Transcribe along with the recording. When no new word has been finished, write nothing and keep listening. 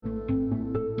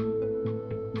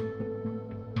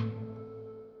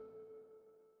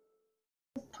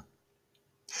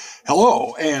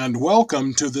Hello, and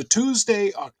welcome to the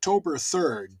Tuesday, October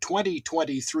 3rd,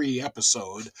 2023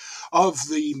 episode of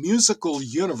the Musical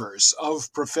Universe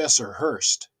of Professor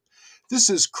Hurst. This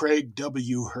is Craig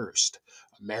W. Hurst,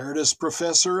 Emeritus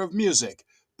Professor of Music,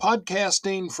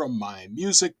 podcasting from my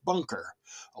music bunker,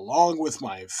 along with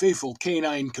my faithful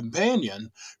canine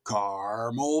companion,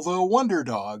 Carmel the Wonder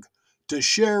Dog, to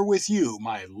share with you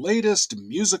my latest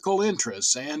musical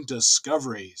interests and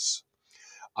discoveries.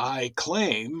 I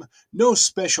claim no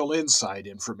special inside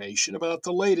information about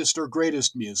the latest or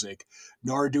greatest music,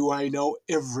 nor do I know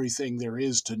everything there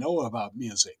is to know about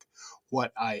music.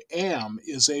 What I am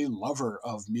is a lover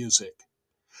of music.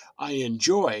 I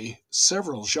enjoy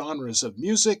several genres of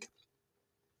music,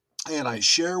 and I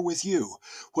share with you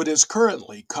what has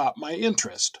currently caught my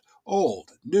interest,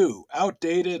 old, new,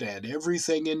 outdated, and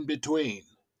everything in between.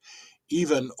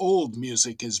 Even old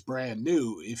music is brand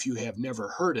new if you have never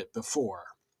heard it before.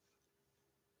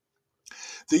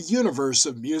 The universe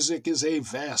of music is a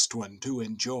vast one to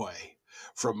enjoy.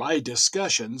 From my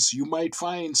discussions, you might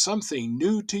find something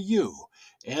new to you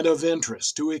and of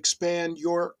interest to expand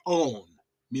your own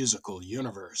musical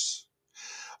universe.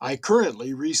 I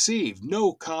currently receive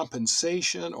no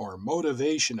compensation or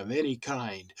motivation of any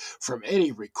kind from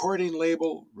any recording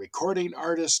label, recording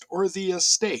artist, or the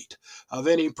estate of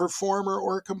any performer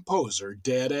or composer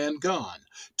dead and gone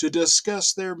to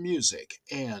discuss their music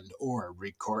and or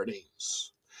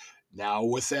recordings. Now,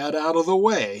 with that out of the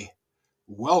way,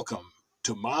 welcome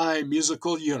to my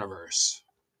musical universe.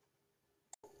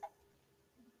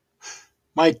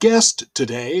 My guest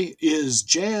today is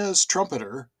jazz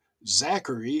trumpeter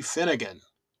Zachary Finnigan.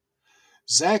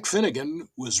 Zach Finnigan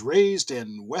was raised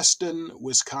in Weston,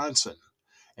 Wisconsin,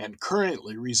 and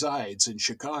currently resides in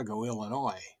Chicago,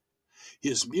 Illinois.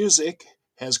 His music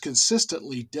has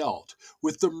consistently dealt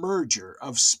with the merger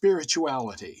of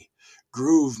spirituality,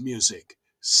 groove music,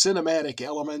 cinematic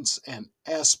elements, and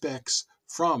aspects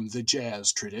from the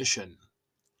jazz tradition.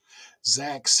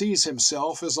 Zach sees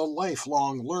himself as a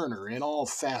lifelong learner in all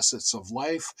facets of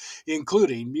life,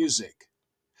 including music.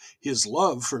 His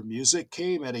love for music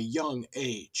came at a young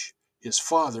age. His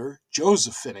father,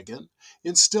 Joseph Finnigan,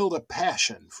 instilled a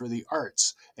passion for the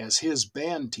arts as his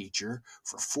band teacher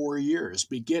for 4 years,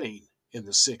 beginning in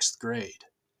the sixth grade.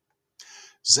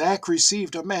 Zach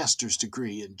received a master's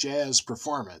degree in jazz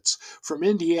performance from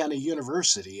Indiana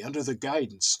University under the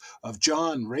guidance of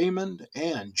John Raymond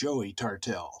and Joey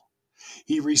Tartell.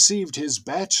 He received his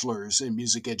bachelor's in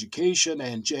music education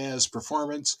and jazz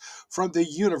performance from the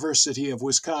University of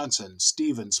Wisconsin,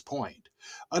 Stevens Point,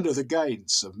 under the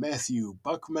guidance of Matthew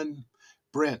Buckman,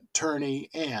 Brent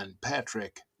Turney, and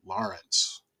Patrick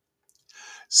Lawrence.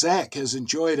 Zach has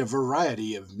enjoyed a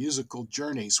variety of musical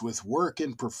journeys with work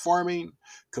in performing,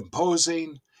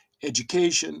 composing,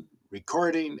 education,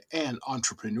 recording, and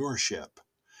entrepreneurship.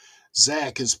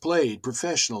 Zach has played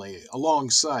professionally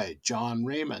alongside John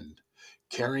Raymond,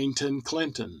 Carrington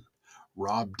Clinton,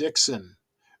 Rob Dixon,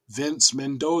 Vince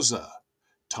Mendoza,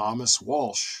 Thomas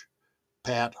Walsh,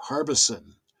 Pat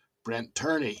Harbison, Brent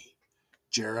Turney,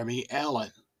 Jeremy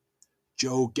Allen,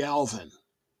 Joe Galvin,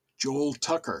 Joel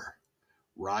Tucker,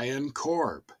 Ryan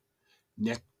Korb,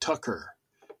 Nick Tucker,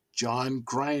 John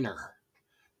Greiner,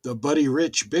 the Buddy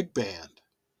Rich Big Band,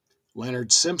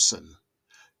 Leonard Simpson,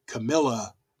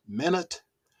 Camilla Mennett,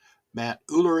 Matt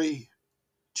Ullery,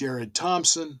 Jared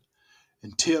Thompson,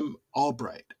 and Tim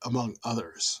Albright, among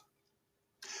others.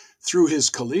 Through his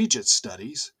collegiate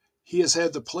studies, he has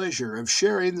had the pleasure of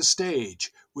sharing the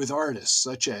stage with artists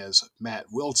such as Matt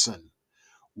Wilson,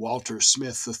 Walter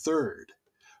Smith III,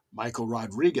 Michael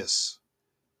Rodriguez,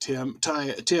 Tim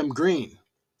Green,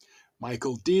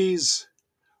 Michael Dees,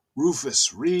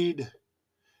 Rufus Reed,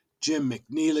 Jim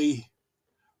McNeely,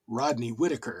 Rodney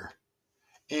Whitaker,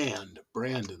 and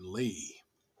Brandon Lee.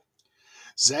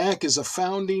 Zach is a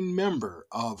founding member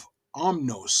of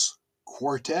Omnos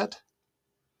Quartet,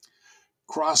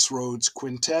 Crossroads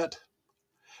Quintet,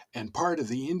 and part of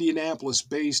the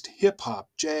Indianapolis-based hip-hop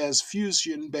jazz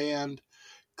fusion band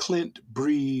Clint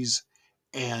Breeze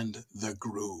and The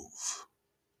Groove.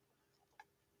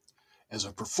 As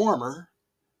a performer,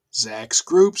 Zach's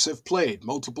groups have played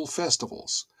multiple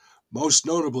festivals, most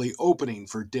notably opening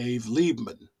for Dave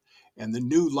Liebman and the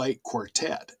New Light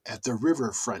Quartet at the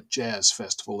Riverfront Jazz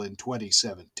Festival in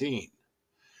 2017.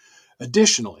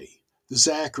 Additionally, the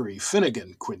Zachary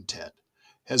Finnigan Quintet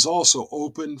has also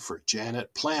opened for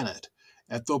Janet Planet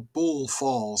at the Bull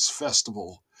Falls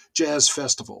Jazz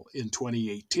Festival in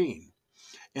 2018,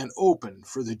 and opened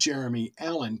for the Jeremy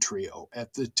Allen Trio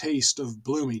at the Taste of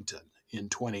Bloomington in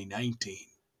 2019.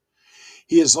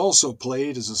 He has also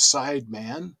played as a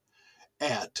sideman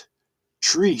at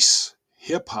Treese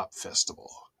Hip Hop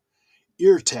Festival,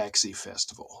 Ear Taxi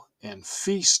Festival, and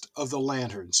Feast of the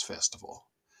Lanterns Festival.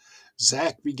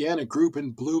 Zach began a group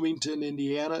in Bloomington,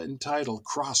 Indiana entitled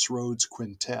Crossroads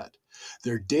Quintet.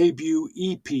 Their debut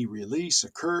EP release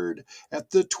occurred at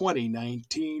the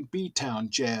 2019 B-Town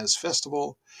Jazz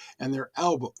Festival, and their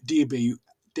debut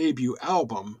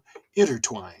album,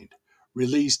 Intertwined,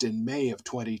 released in May of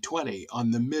 2020 on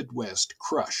the Midwest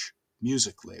Crush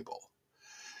music label.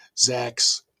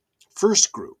 Zach's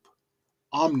first group,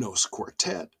 Omnos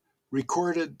Quartet,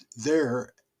 recorded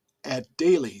there at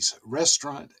Daly's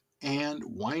Restaurant and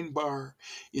Wine Bar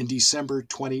in December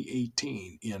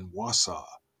 2018 in Wausau,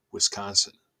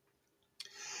 Wisconsin.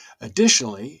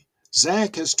 Additionally,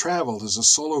 Zach has traveled as a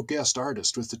solo guest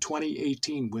artist with the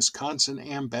 2018 Wisconsin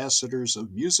Ambassadors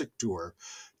of Music Tour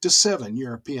to 7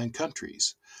 European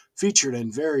countries, featured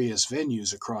in various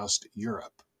venues across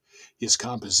Europe. His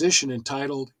composition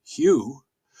entitled Hugh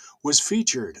was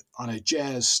featured on a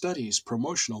jazz studies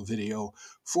promotional video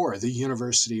for the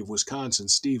University of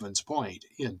Wisconsin-Stevens Point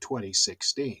in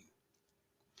 2016.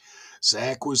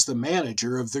 Zach was the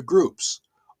manager of the groups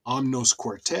Omnos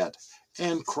Quartet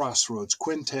and Crossroads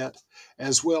Quintet,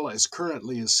 as well as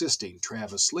currently assisting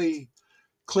Travis Lee,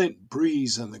 Clint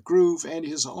Breeze and the Groove, and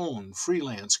his own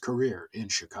freelance career in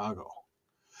Chicago.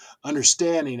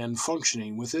 Understanding and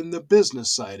functioning within the business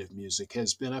side of music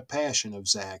has been a passion of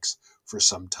Zach's for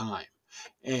some time,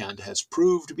 and has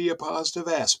proved to be a positive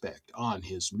aspect on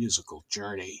his musical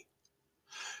journey.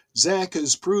 Zach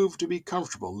has proved to be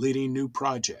comfortable leading new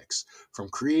projects, from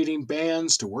creating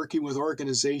bands to working with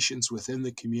organizations within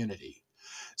the community.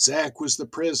 Zach was the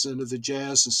president of the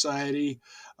Jazz Society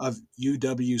of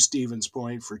UW Stevens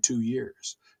Point for 2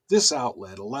 years. This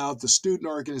outlet allowed the student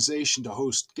organization to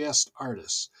host guest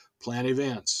artists, plan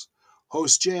events,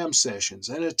 host jam sessions,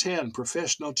 and attend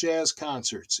professional jazz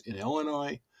concerts in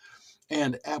Illinois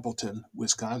and Appleton,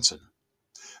 Wisconsin.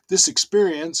 This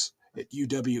experience at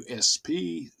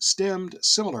UWSP stemmed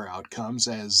similar outcomes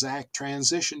as Zach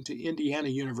transitioned to Indiana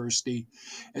University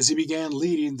as he began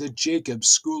leading the Jacobs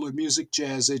School of Music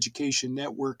Jazz Education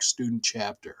Network student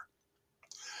chapter.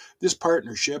 This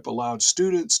partnership allowed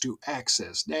students to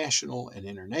access national and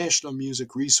international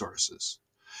music resources.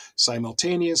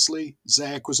 Simultaneously,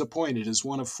 Zach was appointed as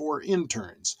one of 4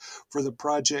 interns for the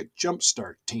Project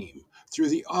Jumpstart team through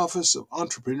the Office of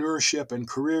Entrepreneurship and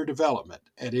Career Development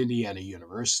at Indiana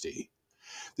University.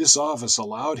 This office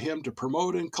allowed him to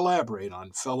promote and collaborate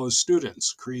on fellow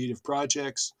students' creative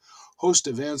projects, host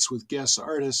events with guest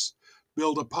artists,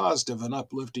 build a positive and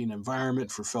uplifting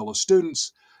environment for fellow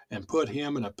students, and put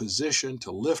him in a position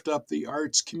to lift up the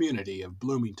arts community of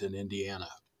Bloomington, Indiana.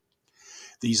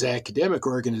 These academic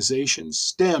organizations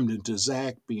stemmed into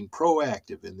Zach being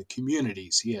proactive in the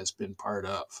communities he has been part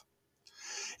of.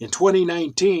 In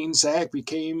 2019, Zach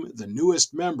became the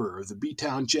newest member of the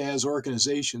B-Town Jazz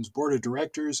Organization's board of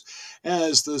directors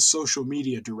as the social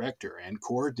media director and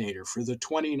coordinator for the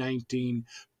 2019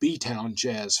 B-Town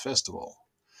Jazz Festival.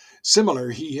 Similar,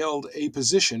 he held a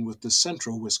position with the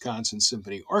Central Wisconsin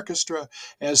Symphony Orchestra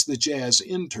as the jazz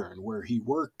intern, where he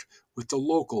worked with the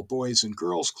local Boys and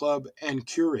Girls Club and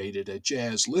curated a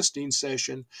jazz listening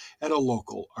session at a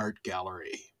local art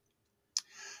gallery.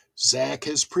 Zach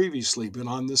has previously been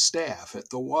on the staff at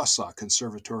the Wausau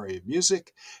Conservatory of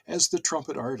Music as the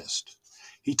trumpet artist.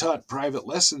 He taught private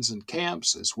lessons and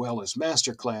camps as well as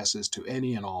master classes to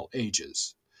any and all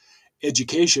ages.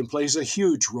 Education plays a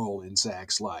huge role in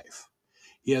Zach's life.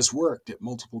 He has worked at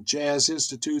multiple jazz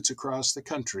institutes across the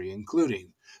country,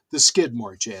 including the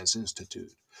Skidmore Jazz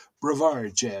Institute,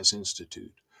 Brevard Jazz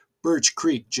Institute, Birch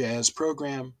Creek Jazz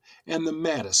Program, and the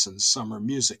Madison Summer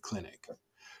Music Clinic.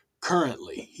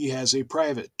 Currently, he has a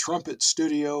private trumpet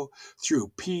studio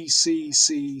through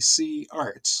PCCC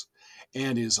Arts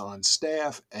and is on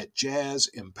staff at Jazz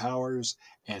Empowers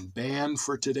and Band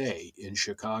for Today in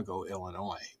Chicago,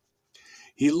 Illinois.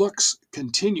 He looks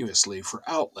continuously for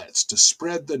outlets to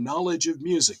spread the knowledge of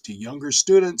music to younger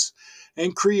students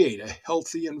and create a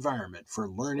healthy environment for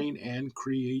learning and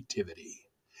creativity.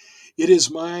 It is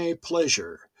my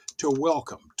pleasure to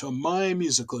welcome to my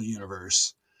musical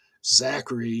universe,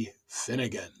 Zachary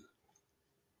Finnigan.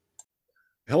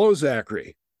 Hello,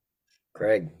 Zachary.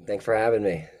 Craig, thanks for having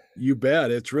me. You bet.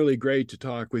 It's really great to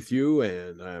talk with you,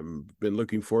 and I've been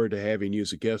looking forward to having you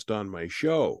as a guest on my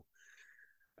show.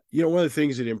 You know, one of the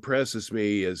things that impresses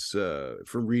me is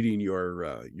from reading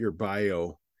your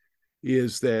bio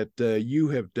is that you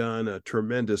have done a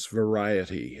tremendous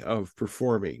variety of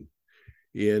performing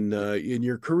in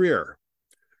your career.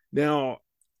 Now,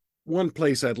 one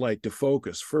place I'd like to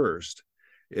focus first,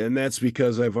 and that's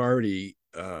because I've already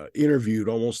interviewed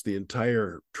almost the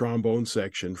entire trombone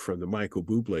section from the Michael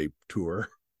Buble tour.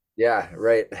 Yeah,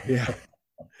 right. Yeah,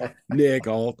 Nick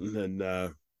Alton and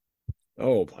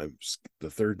the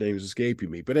third name is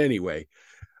escaping me, but anyway.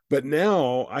 But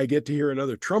now I get to hear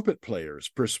another trumpet player's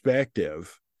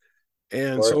perspective. Of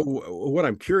And so course. what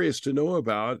I'm curious to know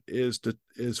about is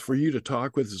for you to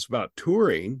talk with us about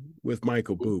touring with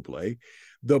Michael Buble,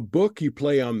 the book you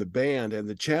play on the band, and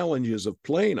the challenges of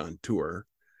playing on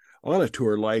a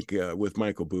tour like with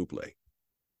Michael Buble.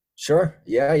 Sure.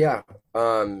 Yeah, yeah.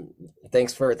 Um,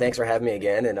 thanks for having me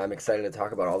again, and I'm excited to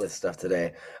talk about all this stuff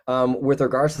today. With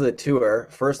regards to the tour,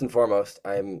 first and foremost,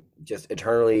 I'm just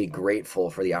eternally grateful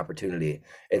for the opportunity.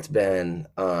 It's been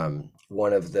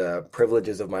one of the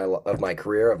privileges of my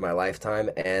career, of my lifetime,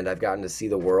 and I've gotten to see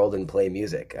the world and play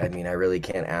music. I mean, I really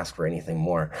can't ask for anything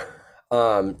more.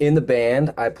 In the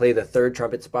band, I play the third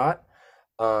trumpet spot.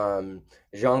 Um,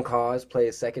 Jean Cause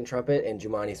plays second trumpet, and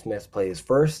Jumani Smith plays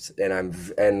first.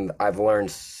 And I've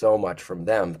learned so much from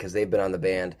them because they've been on the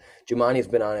band. Jumani's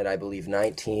been on it, I believe,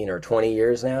 19 or 20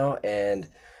 years now, and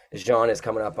Jean is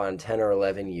coming up on 10 or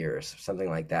 11 years, something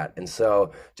like that. And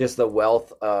so just the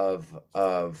wealth of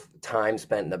time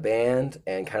spent in the band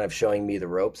and kind of showing me the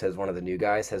ropes as one of the new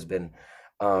guys has been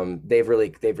they've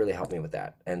really helped me with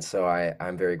that. And so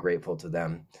I'm very grateful to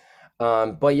them.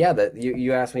 But yeah, that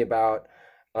you asked me about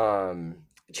um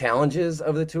challenges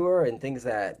of the tour and things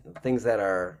that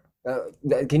are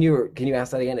can you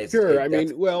ask that again? Sure. I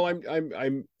That's mean, well, I'm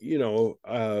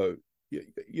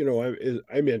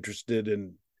I'm interested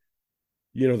in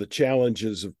the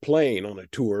challenges of playing on a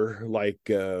tour like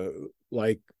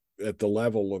at the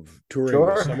level of touring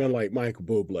with sure. someone like Michael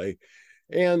Bublé,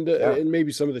 Yeah. and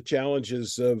maybe some of the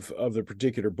challenges of the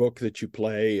particular book that you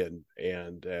play,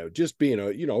 and just being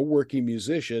a working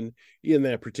musician in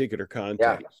that particular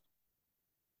Yeah. context.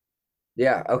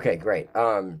 Yeah. Okay, great.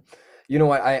 You know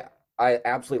what? I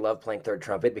absolutely love playing third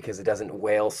trumpet because it doesn't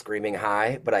wail screaming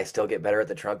high, but I still get better at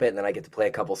the trumpet, and then I get to play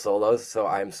a couple solos. So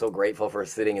I'm so grateful for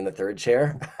sitting in the third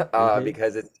chair, Mm-hmm.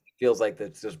 because it feels like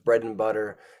it's just bread and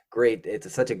butter. Great.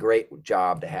 It's such a great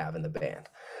job to have in the band.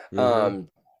 Mm-hmm. Um,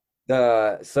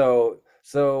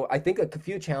 so I think a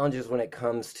few challenges when it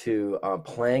comes to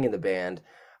playing in the band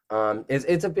is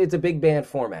it's a big band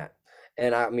format,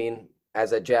 and I mean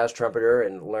as a jazz trumpeter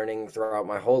and learning throughout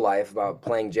my whole life about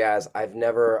playing jazz, I've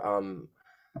never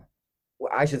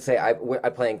I should say I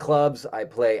play in clubs, I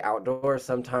play outdoors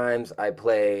sometimes, I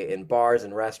play in bars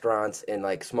and restaurants, in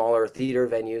like smaller theater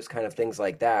venues, kind of things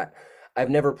like that. I've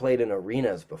never played in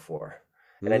arenas before,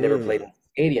 and I never played Mm.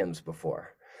 in stadiums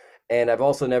before. And I've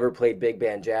also never played big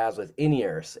band jazz with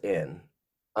in-ears in.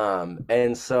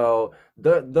 And so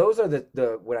those are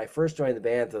the when I first joined the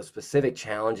band, those specific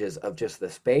challenges of just the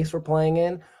space we're playing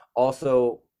in.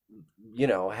 Also,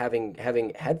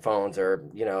 having headphones or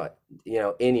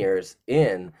in-ears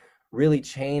in really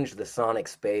changed the sonic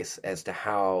space as to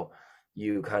how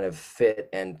you kind of fit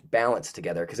and balance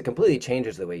together because it completely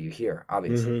changes the way you hear,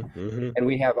 obviously. Mm-hmm. Mm-hmm. And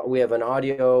we have an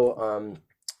audio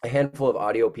a handful of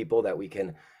audio people that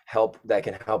can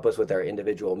help us with our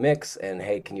individual mix. And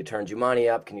hey, can you turn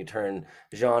Jumani up? Can you turn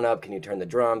Jean up? Can you turn the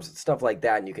drums? Stuff like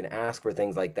that. And you can ask for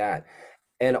things like that.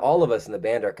 And all of us in the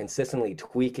band are consistently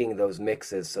tweaking those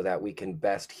mixes so that we can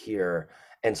best hear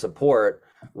and support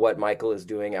what Michael is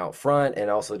doing out front and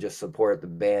also just support the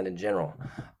band in general.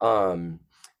 Um,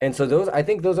 and so I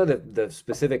think those are the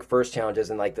specific first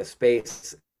challenges, and like the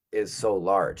space is so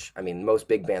large. I mean, most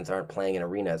big bands aren't playing in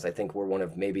arenas. I think we're one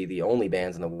of maybe the only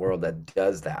bands in the world that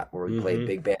does that, where we play Mm-hmm.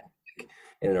 big band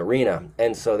in an arena.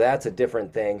 And so that's a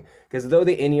different thing because though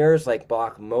the in-ears like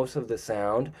block most of the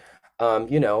sound,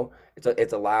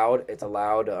 it's a loud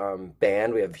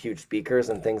band. We have huge speakers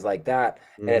and things like that,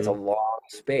 and it's a Mm-hmm. long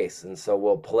space. And so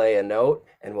we'll play a note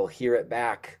and we'll hear it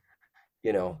back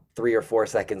 3 or 4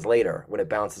 seconds later when it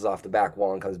bounces off the back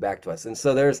wall and comes back to us. And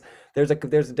so there's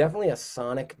definitely a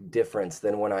sonic difference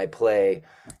than when I play,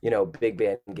 big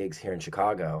band gigs here in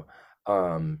Chicago.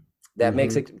 Um, that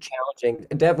makes Mm-hmm. it challenging,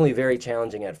 definitely very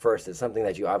challenging at first. It's something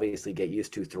that you obviously get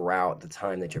used to throughout the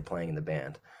time that you're playing in the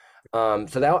band.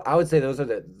 So that I would say those are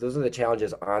the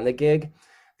challenges on the gig.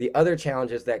 The other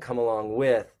challenges that come along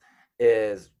with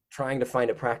is trying to find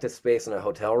a practice space in a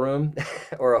hotel room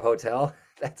or a hotel.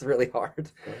 That's really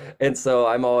hard. And so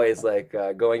I'm always like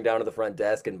going down to the front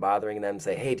desk and bothering them,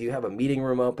 say, "Hey, do you have a meeting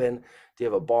room open? Do you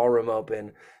have a ballroom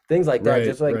open?" Things like that, Right.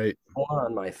 just like Right.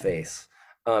 on my face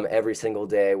every single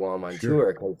day while I'm on Sure.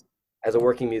 tour. Because as a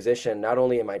working musician, not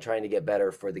only am I trying to get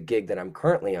better for the gig that I'm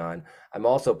currently on, I'm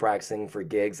also practicing for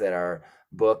gigs that are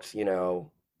booked,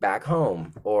 back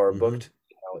home or Mm-hmm. booked,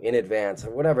 in advance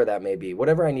or whatever that may be.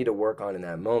 Whatever I need to work on in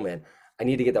that moment, I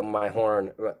need to get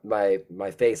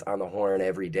my face on the horn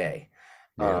every day.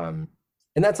 Yeah. Um,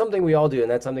 and that's something we all do, and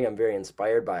that's something I'm very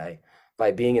inspired by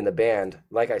being in the band.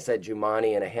 Like I said,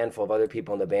 Jumani and a handful of other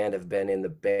people in the band have been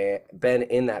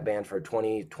in that band for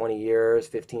 20 years,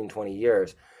 15, 20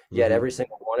 years. Yet Hmm. every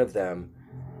single one of them,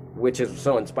 which is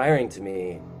so inspiring to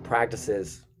me,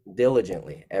 practices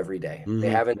diligently every day. They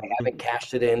Hmm. haven't they Hmm. haven't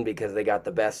cashed it in because they got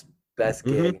the best Hmm.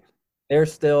 gig. They're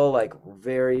still like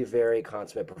very, very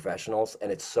consummate professionals,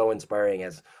 and it's so inspiring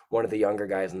as one of the younger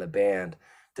guys in the band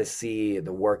to see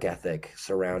the work ethic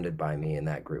surrounded by me in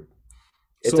that group.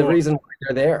 It's a So reason why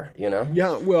they're there, you know?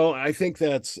 yeah, well, I think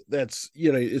that's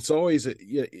it's always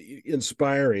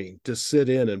inspiring to sit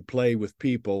in and play with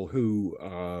people who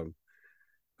are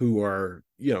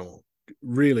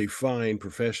really fine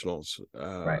professionals.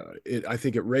 Right. I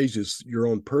think it raises your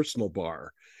own personal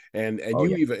bar, and Oh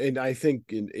you yeah. even and I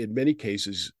think in many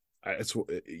cases it's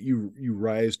you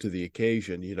rise to the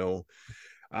occasion.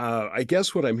 I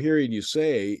guess what I'm hearing you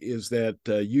say is that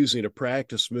using a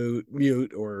practice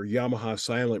mute or Yamaha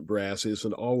silent brass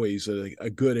isn't always a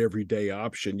good everyday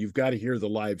option. You've got to hear the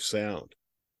live sound.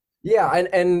 Yeah,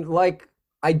 and like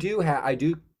I do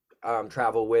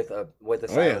travel with a Oh yeah.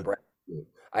 silent breath.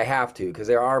 I have to because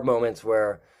there are moments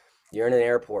where you're in an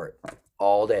airport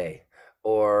all day,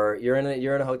 or you're in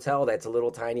a hotel that's a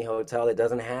little tiny hotel that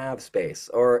doesn't have space,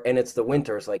 or and it's the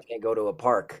winter, so I can't go to a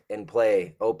park and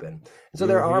play open. And so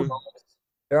Mm-hmm.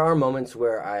 there are moments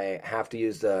where I have to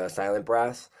use the silent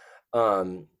brass.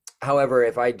 Um, However,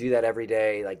 if I do that every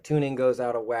day, like tuning goes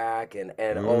out of whack and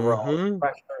overall Mm-hmm.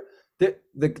 pressure,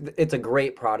 it's a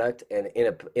great product, and in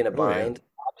a Oh yeah. bind,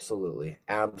 absolutely,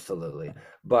 absolutely.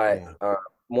 But Yeah.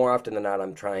 more often than not,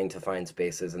 I'm trying to find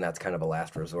spaces, and that's kind of a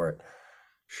last resort.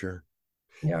 Sure.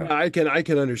 Yeah. Yeah, I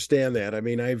can understand that. I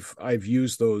mean, I've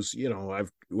used those,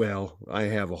 I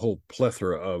have a whole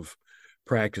plethora of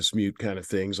practice mute kind of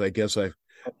things. I guess the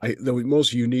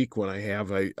most unique one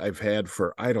I've had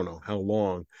for I don't know how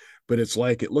long, but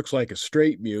it looks like a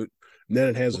straight mute, and then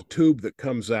it has a tube that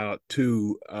comes out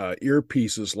to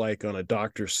earpieces like on a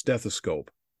doctor's stethoscope.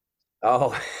 Oh,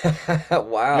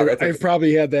 wow, I've, that's a I've good,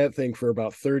 probably had that thing for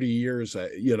about 30 years,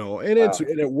 and wow,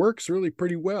 it works really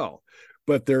pretty well.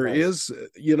 But there nice. is,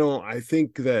 I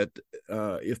think that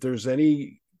if there's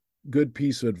any good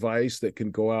piece of advice that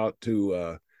can go out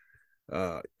to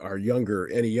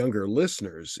any younger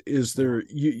listeners, is Mhm. there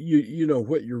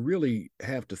what you really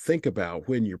have to think about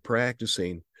when you're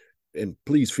practicing, and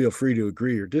please feel free to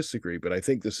agree or disagree, but I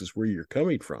think this is where you're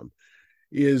coming from,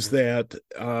 is Mhm. that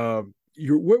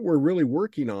what we're really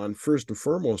working on first and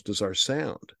foremost is our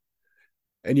sound,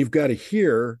 and you've got to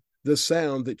hear the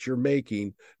sound that you're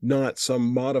making, not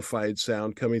some modified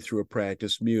sound coming through a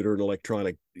practice mute or an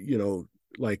electronic,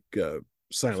 like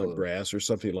silent Absolutely. brass or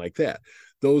something like that.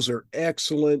 Those are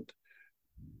excellent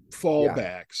Yeah,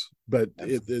 fallbacks, but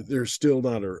absolutely. they're still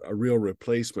not a real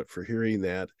replacement for hearing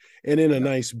that, and in a No.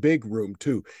 nice big room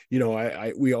too.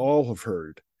 We all have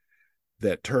heard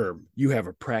that term. You have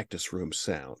a practice room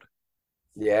sound.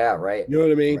 Yeah, right. You know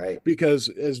what I mean? Right. Because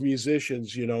as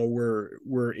musicians,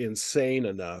 we're insane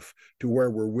enough to where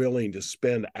we're willing to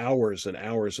spend hours and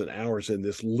hours and hours in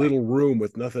this little room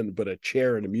with nothing but a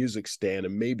chair and a music stand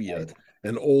and maybe Right.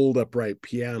 an old upright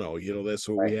piano. That's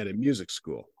what we Right. had in music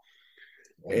school.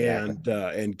 Exactly.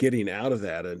 And getting out of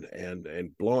that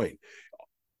and blowing.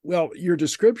 Well, your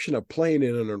description of playing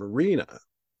in an arena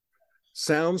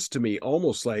sounds to me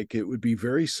almost like it would be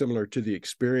very similar to the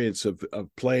experience of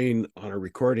playing on a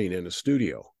recording in a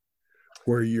studio,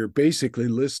 where you're basically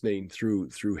listening through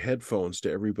headphones to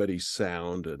everybody's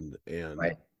sound, and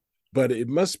Right. but it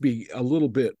must be a little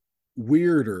bit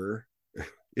weirder,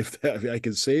 if I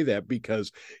can say that,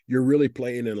 because you're really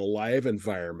playing in a live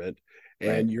environment,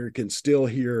 Right. and you can still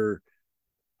hear.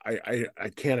 I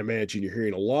can't imagine you're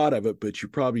hearing a lot of it, but you're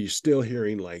probably still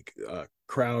hearing like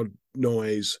crowd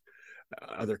noise,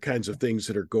 other kinds of things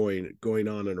that are going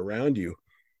on and around you.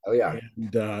 Oh yeah.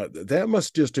 And that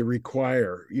must just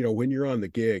require, when you're on the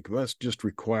gig, must just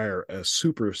require a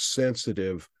super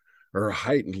sensitive or a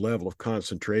heightened level of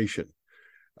concentration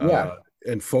Yeah. uh,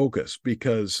 and focus,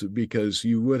 because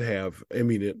you would have, I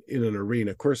mean, in an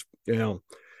arena, of course,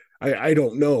 I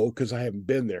don't know because I haven't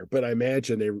been there, but I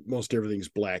imagine most everything's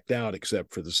blacked out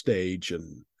except for the stage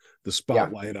and the Yeah.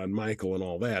 spotlight on Michael and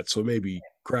all that. So maybe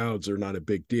crowds are not a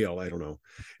big deal. I don't know.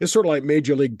 It's sort of like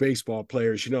Major League Baseball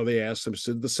players. They ask them,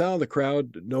 "Said the sound of the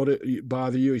crowd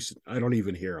bother you?" He said, "I don't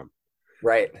even hear them."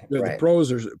 Right. The Right.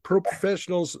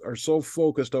 professionals are so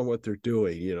focused on what they're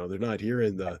doing. They're not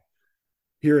hearing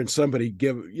somebody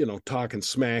talking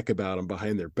smack about them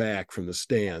behind their back from the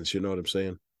stands. You know what I'm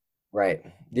saying? Right.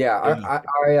 Yeah.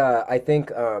 Yeah, I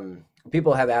think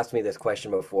people have asked me this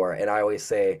question before, and I always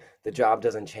say the job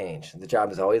doesn't change. The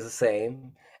job is always the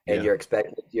same, and yeah.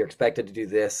 you're expected to do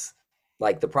this.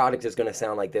 Like the product is going to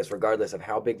sound like this, regardless of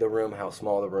how big the room, how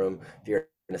small the room. If you're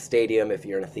in a stadium, if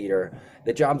you're in a theater,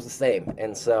 the job's the same.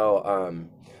 And so,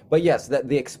 but yes, that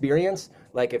the experience,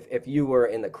 like if you were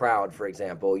in the crowd, for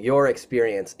example, your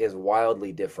experience is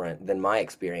wildly different than my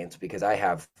experience because I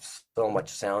have so much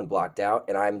sound blocked out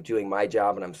and I'm doing my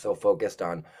job and I'm so focused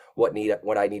on what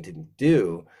I need to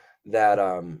do that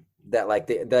that like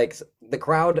the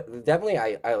crowd definitely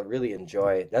I really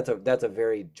enjoy. That's a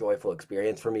very joyful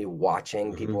experience for me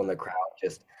watching Hmm. people in the crowd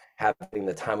just having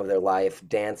the time of their life,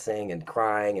 dancing and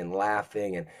crying and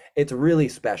laughing. And it's really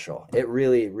special. It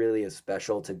really, really is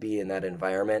special to be in that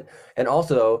environment. And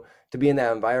also to be in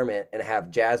that environment and have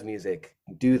jazz music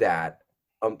do that,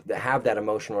 have that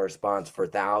emotional response for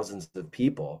thousands of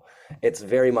people. It's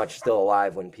very much still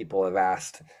alive when people have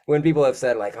asked, when people have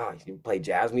said like, "Oh, you play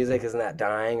jazz music? Isn't that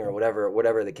dying?" or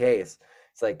whatever the case.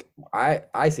 It's like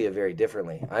I see it very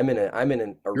differently. I'm in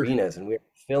Sure. arenas and we're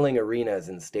filling arenas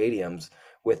and stadiums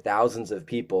with thousands of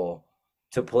people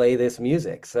to play this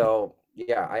music. So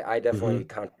yeah, I Hmm. definitely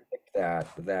contradict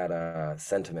that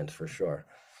sentiment for sure.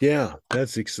 Yeah,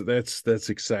 that's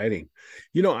exciting.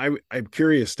 I'm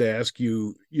curious to ask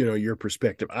you, your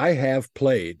perspective. I have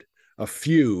played a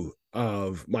few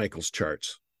of Michael's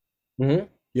charts, Hmm.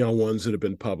 ones that have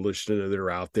been published and that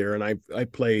are out there. And I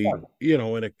play,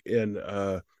 in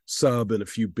a sub and a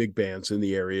few big bands in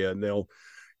the area, and they'll,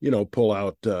 pull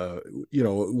out,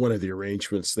 one of the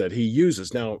arrangements that he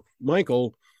uses. Now,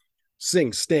 Michael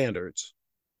sings standards,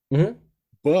 Hmm.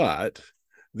 but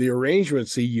the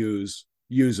arrangements he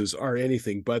uses are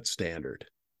anything but standard.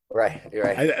 Right,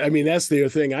 right, I mean, that's the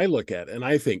thing I look at, and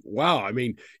I think, wow. I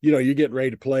mean, you're getting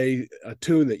ready to play a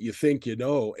tune that you think and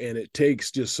it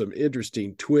takes just some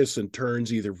interesting twists and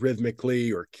turns, either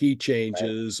rhythmically or key right,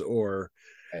 changes, or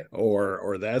right.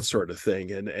 or that sort of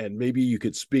thing. And maybe you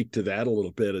could speak to that a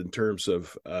little bit in terms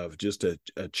of just a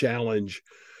challenge,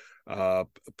 uh,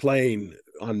 playing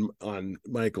on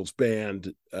Michael's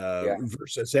band, Yeah.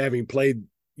 versus having played,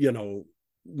 you know,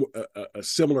 a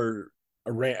similar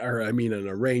or I mean an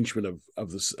arrangement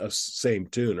of the same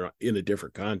tune or in a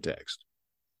different context.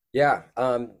 Yeah.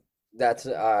 That's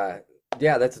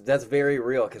yeah, that's very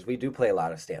real because we do play a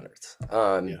lot of standards.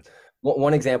 Yeah.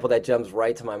 One example that jumps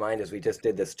right to my mind is we just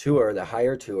did this tour, the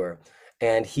Higher tour,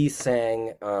 and he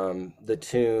sang the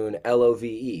tune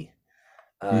LOVE.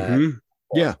 Uh, Mm-hmm.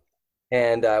 Yeah.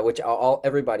 and which all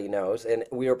everybody knows. And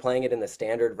we were playing it in the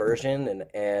standard version,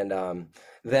 and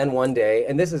then one day,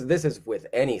 and this is with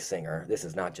any singer, this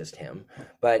is not just him,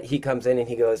 but he comes in and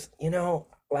he goes,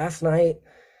 last night,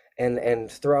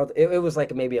 and throughout it was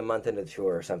like maybe a month into the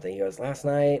tour or something. He goes, last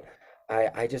night.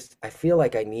 I feel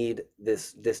like I need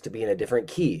this to be in a different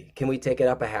key. Can we take it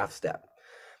up a half step?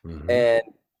 Mm-hmm. And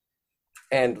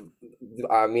and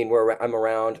I mean, I'm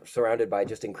around surrounded by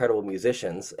just incredible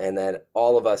musicians, and then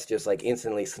all of us just like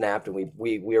instantly snapped, and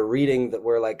we were reading that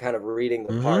we're like kind of reading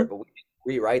the Mm-hmm. part, but we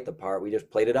didn't rewrite the part. We just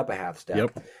played it up a half step,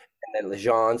 Yep. and then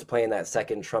Lejean's playing that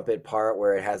second trumpet part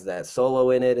where it has that solo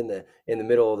in it in the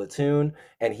middle of the tune,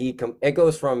 and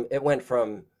it went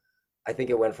from I think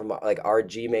it went from like R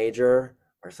G major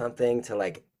or something to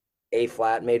like A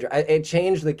flat major. It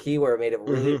changed the key where it made it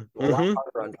really Mm-hmm. a lot Mm-hmm.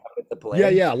 harder on trumpet to Yeah,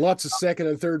 play. yeah. Lots of second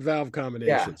and third valve Yeah,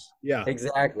 combinations. Yeah.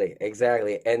 exactly,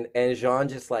 exactly. And Jean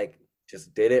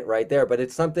just did it right there. But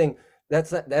it's something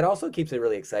that also keeps it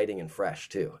really exciting and fresh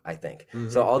too, I think. So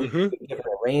Mm-hmm. all these Mm-hmm.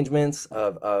 different arrangements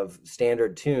of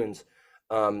standard tunes,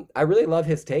 I really love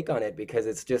his take on it because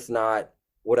it's not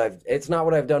what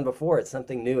I've done before. It's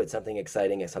something new, it's something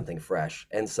exciting, it's something fresh.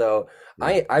 And so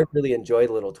Yeah. I really enjoy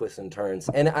the little twists and turns.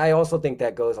 And I also think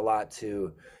that goes a lot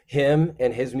to him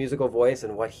and his musical voice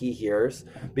and what he hears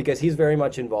because he's very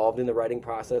much involved in the writing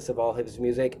process of all his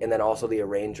music, and then also the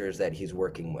arrangers that he's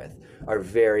working with are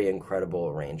very incredible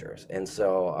arrangers. And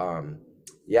so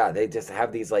yeah, they just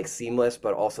have these like seamless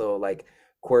but also like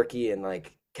quirky and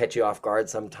like catch you off guard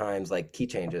sometimes like key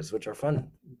changes, which are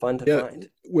fun to Yeah. find.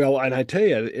 Well, and I tell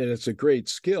you, and it's a great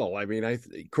skill. I mean, of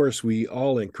course we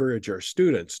all encourage our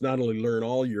students not only learn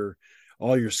all your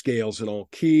scales and all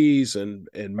keys and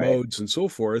Right, modes and so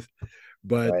forth,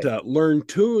 but right. learn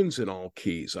tunes in all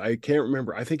keys. I can't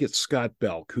remember. I think it's Scott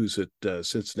Belk, who's at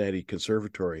Cincinnati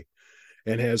Conservatory,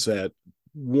 and has that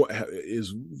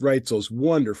is writes those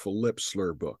wonderful lip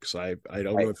slur books. I don't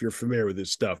know Right. if you're familiar with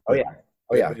this stuff, Oh but yeah.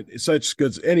 Oh yeah. it's such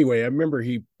good. Anyway, I remember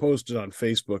he posted on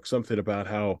Facebook something about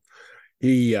how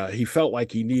he felt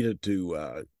like he needed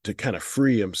to kind of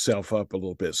free himself up a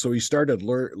little bit. So he started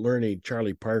learning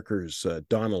Charlie Parker's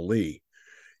Donna Lee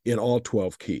in all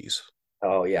 12 keys.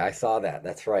 Oh yeah, I saw that.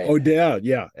 That's right. Oh yeah,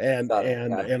 yeah. I saw that.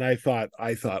 Yeah. And I thought,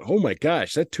 oh my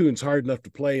gosh, that tune's hard enough to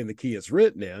play in the key it's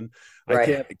written in. I Right.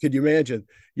 can't. Could you imagine?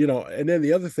 And then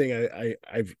the other thing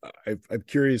I'm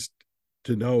curious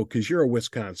to know, because you're a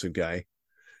Wisconsin guy,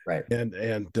 Right. and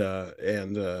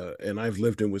I've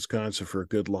lived in Wisconsin for a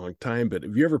good long time. But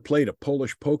have you ever played a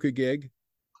Polish polka gig?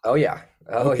 Oh yeah.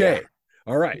 Oh yeah. Okay.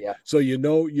 All right. Yeah. So you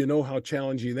know how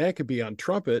challenging that could be on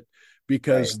trumpet, Right.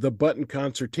 because the button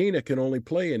concertina can only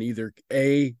play in either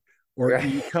A or Right.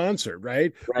 E concert,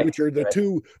 right? Right. Which are the Right.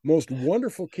 two most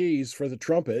wonderful keys for the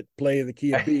trumpet, playing the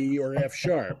key of B or F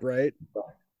sharp, right?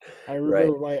 I Right.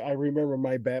 remember my I remember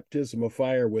my baptism of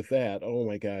fire with that. Oh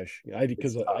my gosh. I It's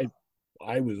because tough.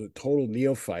 I was a total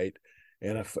neophyte,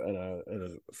 and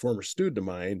a former student of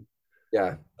mine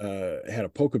Yeah. had a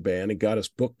polka band and got us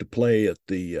booked to play at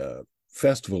the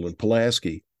festival in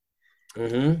Pulaski,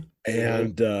 Mm-hmm. Mm-hmm.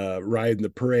 and riding the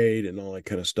parade and all that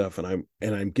kind of stuff. And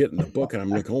I'm getting the book, and I'm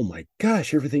like, oh my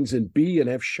gosh, everything's in B and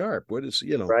F sharp. What is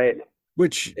Right.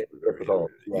 which It's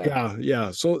difficult. Yeah. yeah,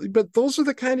 yeah. So, but those are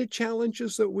the kind of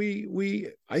challenges that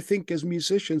we I think as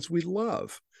musicians we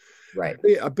love. Right.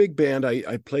 A big band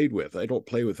I played with. I don't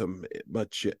play with them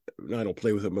much. I don't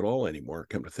play with them at all anymore.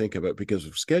 Come to think of it, because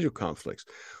of schedule conflicts.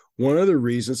 One of the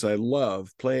reasons I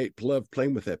love playing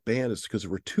with that band is because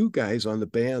there were two guys on the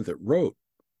band that wrote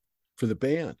for the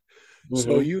band. So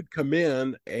Mm-hmm. you'd come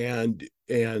in, and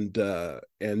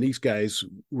these guys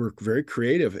were very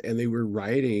creative, and they were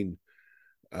writing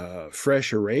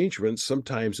fresh arrangements,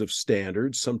 sometimes of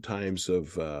standards, sometimes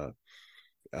of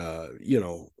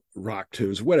rock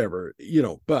tunes, whatever,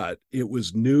 but it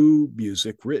was new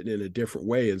music written in a different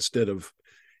way, instead of,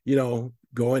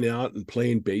 going out and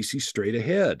playing bassy straight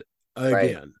ahead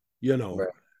Right. again, you know, Right.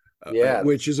 Yeah.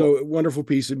 which is Well, a wonderful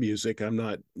piece of music. I'm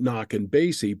not knocking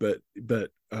bassy, but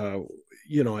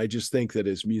I just think that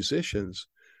as musicians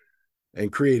and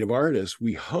creative artists,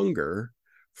 we hunger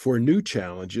for new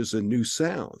challenges and new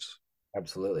sounds.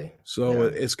 absolutely. So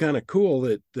Yeah. it's kind of cool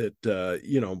that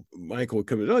Michael would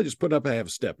come in. Oh, just put up a half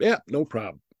step. Yeah, no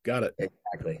problem. Got it.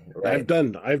 Exactly. I've Right.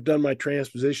 done I've done my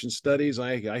transposition studies.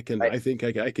 Right. I think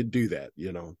I could do that.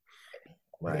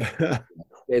 Right.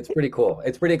 It's pretty cool.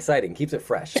 It's pretty exciting. Keeps it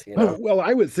fresh, you know? Well,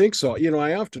 I would think so.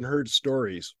 I often heard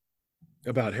stories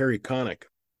about Harry Connick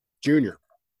Jr.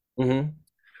 Mm-hmm.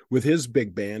 with his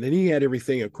big band, and he had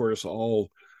everything, of course, all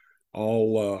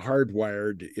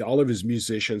hardwired. All of his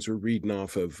musicians were reading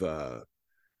off of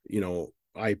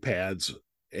iPads,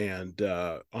 and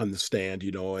on the stand,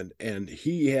 and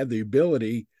he had the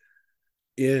ability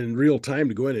in real time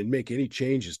to go in and make any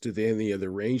changes to any of the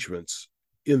arrangements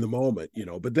in the moment.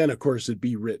 But then, of course, it'd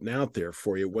be written out there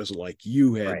for you. It wasn't like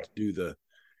you had Right. to do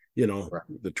you know Right.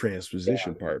 the Yeah.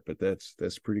 transposition part. But that's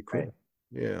pretty Right. cool.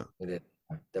 Yeah. It is.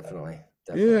 Definitely.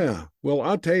 Definitely. Yeah. Well,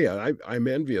 I'll tell you, I'm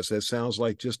envious. That sounds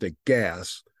like just a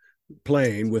gas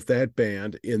playing with that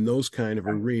band in those kind of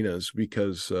arenas,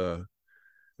 because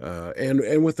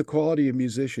and with the quality of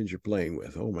musicians you're playing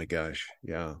with. Oh my gosh.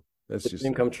 Yeah. That's The just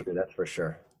dream come true, that's for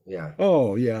sure. Yeah.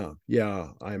 Oh yeah,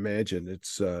 yeah. I imagine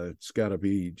it's got to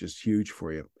be just huge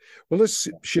for you. Well, let's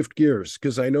shift gears,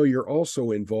 because I know you're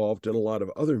also involved in a lot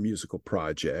of other musical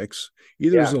projects,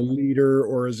 either as Yeah. a leader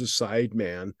or as a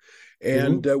sideman.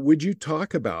 And Hmm. would you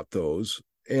talk about those,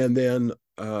 and then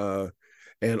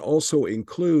and also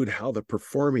include how the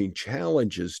performing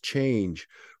challenges change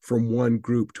from one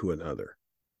group to another?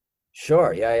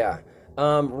 Sure. Yeah.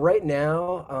 Yeah. Right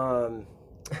now,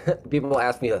 people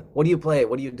ask me, what do you play?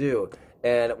 What do you do?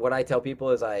 And what I tell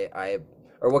people is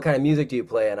or what kind of music do you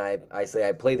play? And I say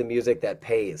I play the music that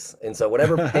pays. And so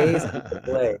whatever pays, I can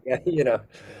play. Yeah, you know.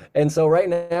 And so right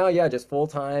now, yeah, just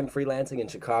full-time freelancing in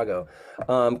Chicago.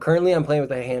 Currently, I'm playing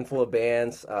with a handful of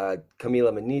bands,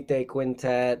 Camila Manite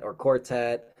Quintet or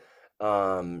Quartet,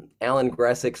 Alan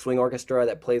Gressick Swing Orchestra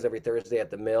that plays every Thursday at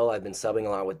the Mill. I've been subbing a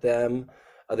lot with them,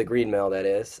 the Green Mill, that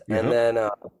is. And Yeah. then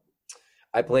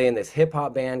I play in this hip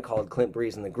hop band called Clint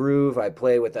Breeze and the Groove. I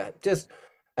play with just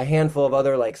a handful of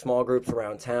other like small groups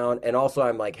around town, and also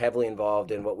I'm like heavily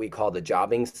involved in what we call the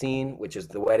jobbing scene, which is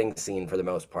the wedding scene for the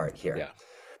most part here. Yeah.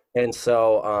 And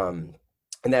so,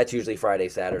 and that's usually Friday,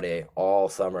 Saturday, all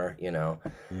summer,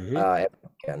 Hmm. every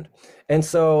weekend. And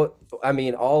so, I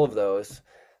mean, all of those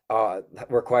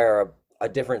require a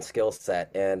different skill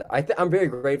set. And I'm very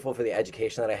grateful for the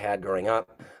education that I had growing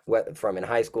up, from in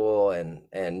high school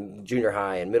and junior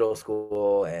high and middle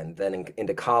school, and then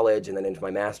into college, and then into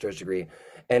my master's degree.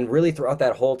 And really throughout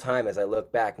that whole time, as I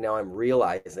look back, now I'm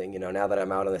realizing, now that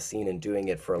I'm out on the scene and doing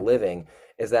it for a living,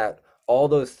 is that all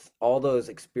those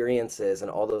experiences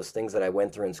and all those things that I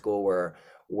went through in school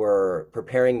were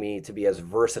preparing me to be as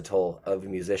versatile of a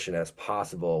musician as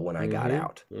possible when I got Mm-hmm.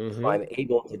 out. So Mm-hmm. I'm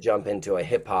able to jump into a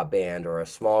hip hop band or a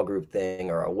small group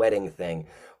thing or a wedding thing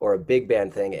or a big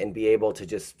band thing and be able to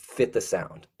just fit the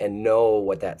sound and know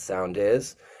what that sound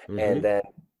is, and Mm-hmm. then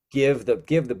give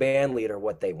the band leader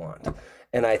what they want.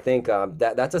 And I think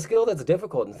that's a skill that's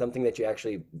difficult and something that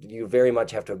you very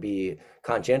much have to be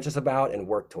conscientious about and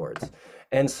work towards.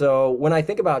 And so when I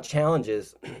think about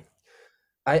challenges,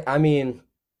 I mean,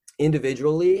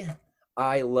 individually,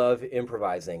 I love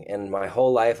improvising, and my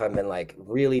whole life I've been like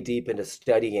really deep into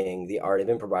studying the art of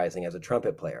improvising as a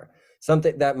trumpet player.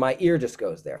 Something that my ear just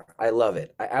goes there. I love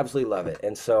it. I absolutely love it.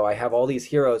 And so I have all these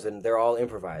heroes, and they're all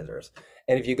improvisers.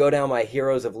 And if you go down my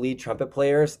heroes of lead trumpet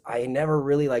players, I never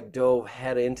really like dove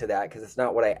head into that because it's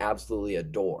not what I absolutely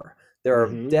adore. There are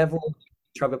Mm-hmm. definitely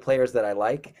trumpet players that I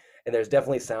like, and there's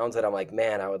definitely sounds that I'm like,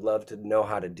 man, I would love to know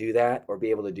how to do that or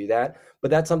be able to do that.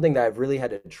 But that's something that I've really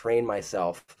had to train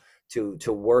myself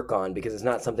to work on, because it's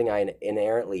not something I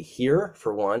inherently hear,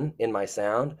 for one, in my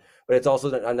sound. But it's also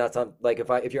that I'm not like,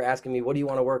 if you're asking me what do you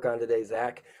want to work on today,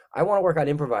 Zach, I want to work on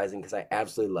improvising because I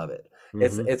absolutely love it.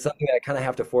 it's Mm-hmm. it's something that I kind of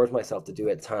have to force myself to do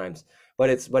at times, but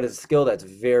it's a skill that's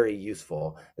very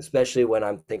useful, especially when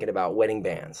I'm thinking about wedding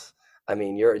bands. I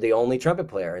mean, you're the only trumpet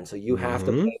player, and so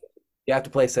Mm-hmm. you have to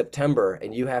play September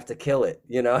and you have to kill it.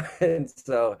 And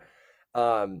so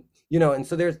and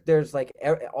so there's like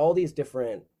all these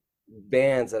different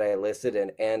bands that I listed,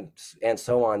 and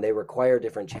so on. They require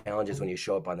different challenges when you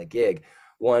show up on the gig.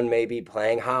 One may be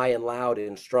playing high and loud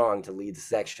and strong to lead the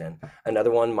section.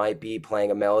 Another one might be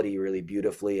playing a melody really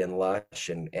beautifully and lush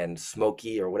and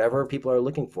smoky, or whatever people are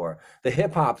looking for. The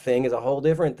hip hop thing is a whole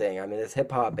different thing. I mean, this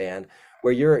hip hop band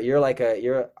where you're like a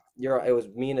you're it was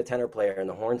me and a tenor player in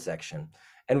the horn section.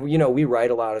 And we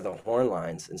write a lot of the horn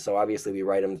lines, and so obviously we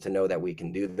write them to know that we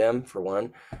can do them, for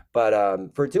one. But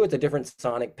for two, it's a different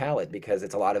sonic palette because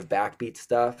it's a lot of backbeat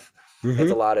stuff.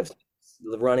 It's a Mm-hmm. lot of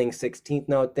running 16th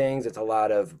note things. It's a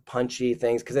lot of punchy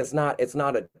things because it's not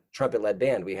a trumpet led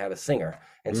band. We have a singer,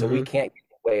 and so we Mm-hmm. can't get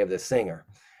in the way of the singer.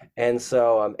 And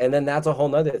so and then that's a whole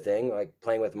nother thing, like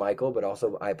playing with Michael, but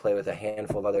also I play with a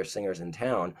handful of other singers in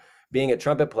town. Being a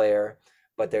trumpet player,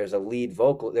 but there's a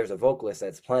vocalist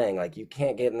that's playing, like you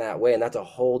can't get in that way, and that's a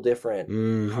whole different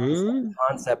concept, Mm-hmm.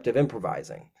 concept of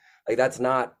improvising. Like that's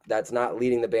not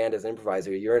leading the band as an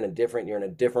improviser. You're in a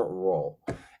different role.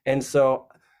 And so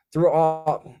after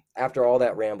all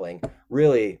that rambling,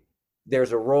 really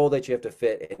there's a role that you have to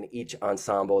fit in each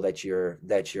ensemble that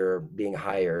you're being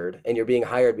hired, and you're being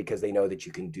hired because they know that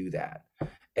you can do that.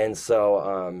 And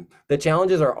so the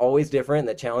challenges are always different.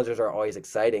 The challenges are always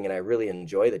exciting, and I really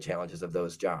enjoy the challenges of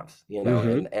those jobs.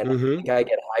 Mm-hmm. And I Mm-hmm. think I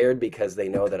get hired because they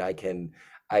know that I can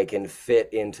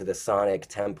fit into the sonic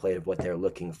template of what they're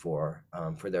looking for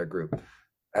their group.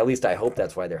 At least I hope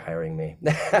that's why they're hiring me.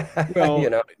 Well, You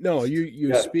know? no,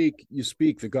 you Yeah. speak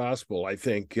the gospel. I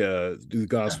think the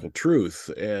gospel truth,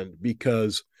 and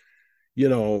because you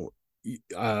know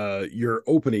your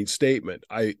opening statement,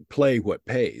 I play what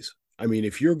pays. I mean,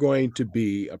 if you're going to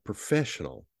be a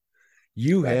professional,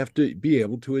 you Right. have to be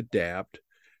able to adapt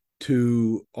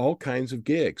to all kinds of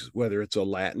gigs, whether it's a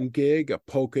Latin gig, a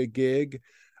polka gig,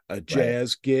 a Right.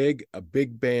 jazz gig, a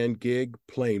big band gig,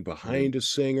 playing Mhm. behind a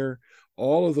singer.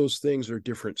 All of those things are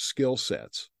different skill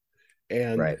sets.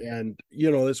 And Right.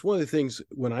 that's one of the things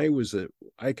when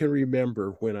I can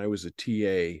remember when I was a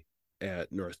TA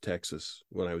at North Texas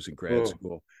when I was in grad Mm.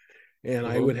 school, and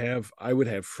Mhm. I would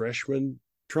have freshman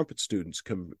trumpet students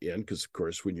come in because of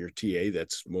course when you're TA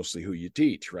that's mostly who you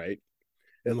teach, right?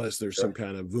 Unless there's some Sure.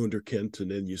 kind of wunderkind,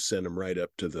 and then you send them right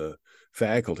up to the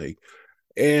faculty.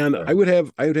 And Sure. I would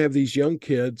have these young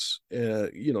kids,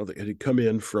 that had come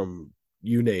in from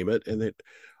you name it, and that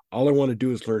all I want to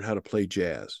do is learn how to play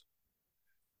jazz.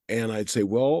 And I'd say,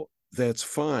 well, that's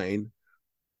fine,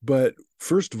 but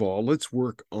first of all, let's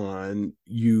work on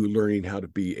you learning how to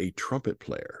be a trumpet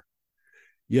player.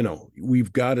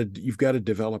 You've got to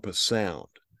develop a sound.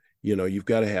 You've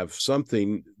got to have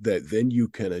something that then you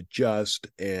can adjust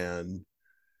and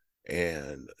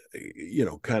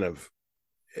kind of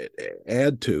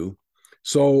add to.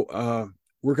 So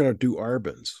we're going to do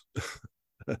Arbans.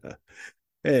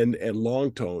 and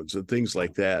long tones and things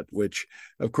like that, which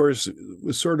of course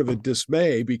was sort of a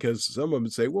dismay because some of them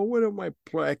would say, well, what am I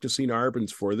practicing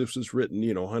Arbans for? This was written,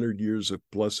 100 years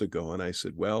plus ago. And I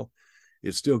said, well,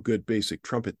 it's still good basic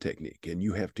trumpet technique, and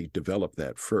you have to develop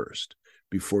that first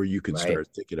before you can Right, start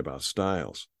thinking about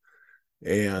styles.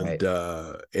 right,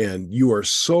 And you are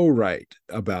so right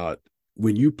about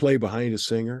when you play behind a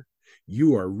singer,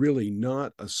 you are really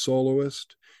not a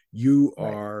soloist. You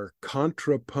right, are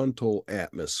contrapuntal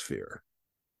atmosphere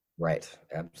right.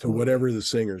 to Absolutely. whatever the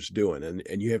singer's doing.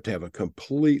 And you have to have a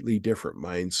completely different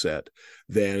mindset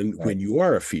than Right, when you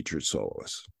are a featured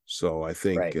soloist. So I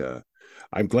think right.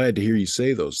 I'm glad to hear you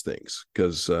say those things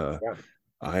because Yeah.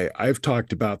 I've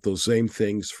talked about those same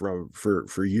things for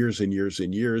years and years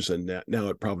and years, and that now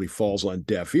it probably falls on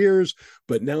deaf ears,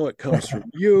 but now it comes from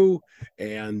you,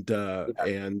 Yeah.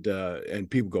 and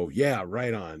people go, yeah,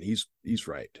 right on. He's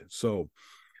right. So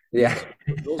Yeah.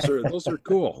 these those are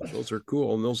cool. Those are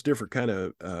cool, and those different kind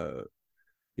of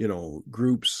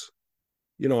groups.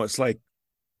 It's like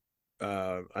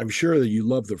I'm sure that you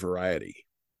love the variety.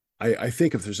 I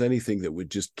think if there's anything that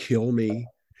would just kill me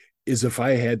is if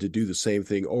I had to do the same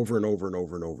thing over and over and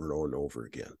over and over and over and over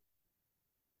again.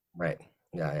 Right.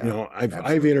 Yeah, You yeah. know, I've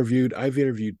Absolutely.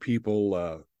 interviewed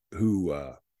people who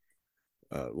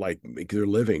like make their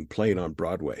living playing on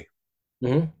Broadway,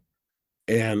 Hmm.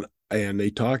 and they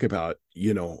talk about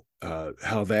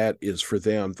how that is for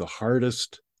them the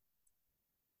hardest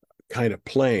kind of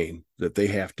playing that they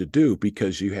have to do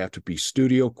because you have to be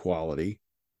studio quality,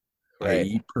 Right.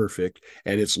 i.e. perfect,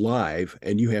 and it's live,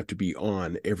 and you have to be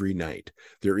on every night.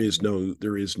 There is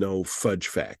no fudge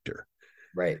factor.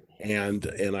 Right. And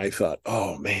I thought,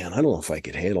 oh man, I don't know if I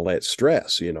could handle that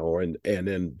stress, and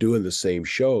then doing the same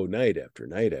show night after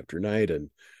night after night, and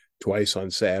twice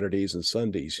on Saturdays and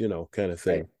Sundays, kind of Right.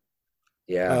 thing.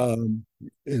 Yeah. Um,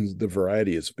 and the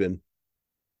variety has been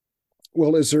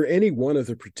well. Is there any one of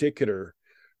the particular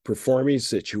performing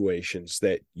situations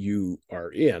that you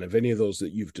are in, of any of those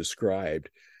that you've described,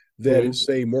 that is,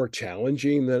 Hmm. say, more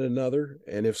challenging than another?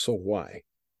 And if so, why?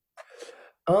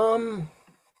 Um,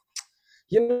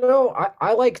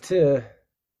 I like to.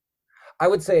 I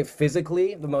would say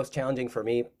physically, the most challenging for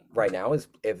me right now is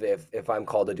if I'm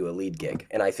called to do a lead gig,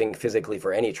 and I think physically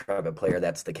for any trumpet player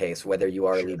that's the case, whether you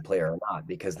are a Sure. lead player or not,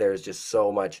 because there's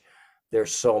so much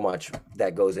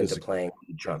that goes into Physically. playing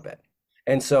lead trumpet.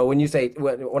 And so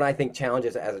when I think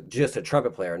challenges as just a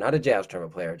trumpet player, not a jazz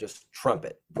trumpet player, just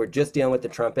trumpet, we're just dealing with the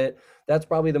trumpet. That's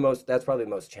probably the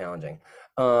most challenging.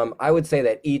 I would say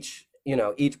that each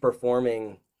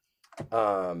performing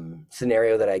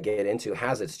scenario that I get into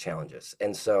has its challenges.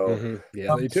 And so Yeah,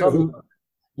 some, they do. some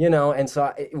and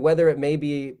so whether it may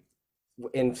be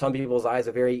in some people's eyes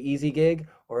a very easy gig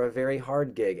or a very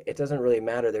hard gig, it doesn't really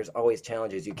matter. There's always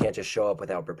challenges. You can't just show up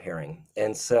without preparing.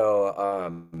 And so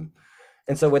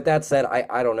with that said,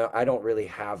 I don't know. I don't really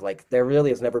have like there really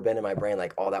has never been in my brain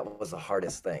like, oh, that was the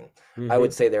hardest thing. I Hmm.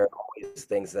 would say there are always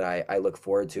things that I look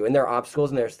forward to, and there are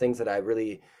obstacles, and there's things that I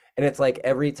really and it's like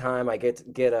every time I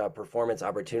get a performance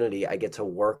opportunity, I get to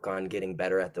work on getting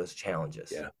better at those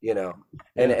challenges, Yeah. and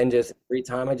Yeah. and just every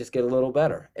time I just get a little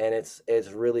better, and it's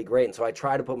really great. And so I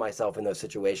try to put myself in those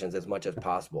situations as much as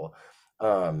possible.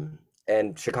 Um,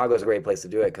 and Chicago is a great place to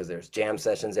do it because there's jam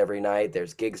sessions every night,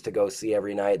 there's gigs to go see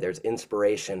every night, there's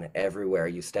inspiration everywhere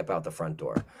you step out the front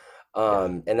door. Yeah.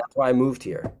 And that's why I moved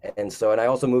here. And I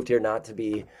also moved here not to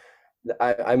be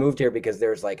I moved here because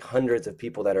there's like hundreds of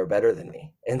people that are better than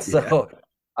me. And Yeah. so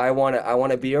I want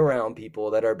to be around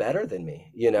people that are better than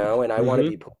me, and I want to Hmm.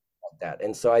 be pushed like that.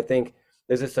 And so I think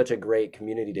this is such a great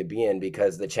community to be in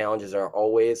because the challenges are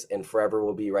always and forever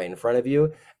will be right in front of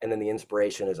you. And then the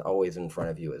inspiration is always in front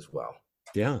of you as well.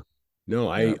 Yeah. No,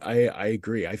 Yeah. I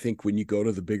agree. I think when you go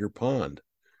to the bigger pond,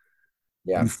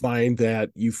 Yeah. you find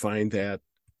that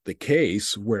the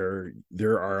case where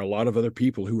there are a lot of other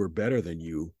people who are better than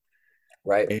you.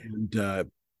 Right. And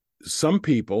some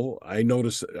people, I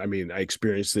noticed, I mean, I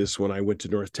experienced this when I went to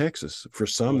North Texas. For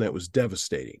some, that Mhm. was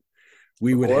devastating.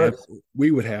 We Of would have course.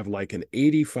 we would have like an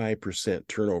 85%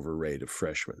 turnover rate of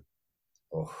freshmen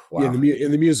Oh, in the wow.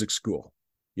 in the music school.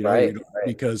 Right. We'd Right.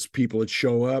 because people would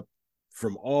show up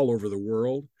from all over the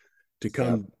world to Yep.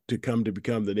 come to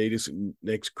become the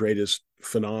next greatest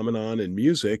phenomenon in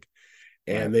music,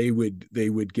 Right. and they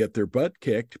would get their butt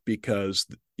kicked because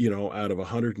out of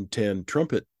 110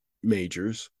 trumpet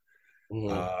majors,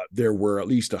 Hmm. there were at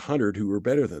least 100 who were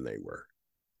better than they were.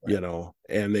 Right.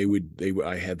 And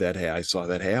I saw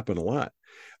that happen a lot.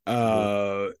 Hmm.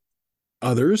 uh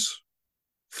Others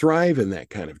thrive in that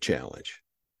kind of challenge.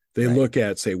 They Right. look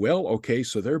at, say, well, okay,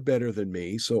 so they're better than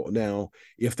me, so now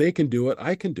if they can do it,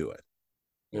 I can do it.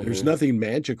 There's Hmm. nothing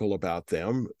magical about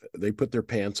them. They put their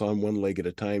pants on one leg at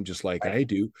a time, just like Right. I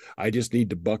do. I just need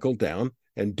to buckle down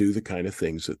and do the kind of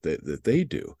things that they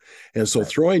do. And so Right.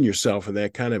 throwing yourself in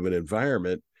that kind of an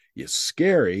environment is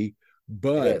scary, It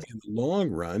but is. in the long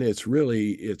run, it's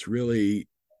really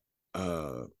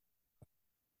uh,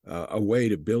 a way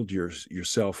to build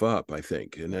yourself up, I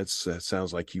think. And that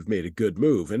sounds like you've made a good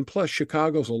move. And plus,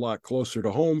 Chicago's a lot closer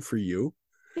to home for you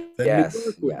than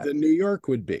Yes. Yeah. New York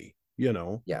would be. You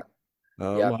know, Yeah.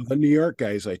 a Yep. lot of the New York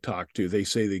guys I talk to, they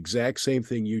say the exact same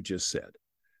thing you just said,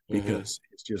 Hmm. because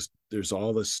it's just there's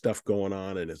all this stuff going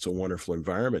on, and it's a wonderful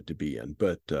environment to be in.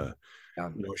 But Yeah.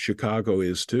 Chicago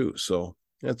is too. So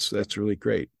Yeah. that's really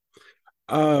great.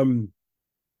 Um,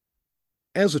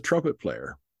 as a trumpet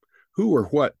player, who or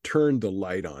what turned the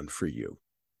light on for you?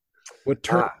 What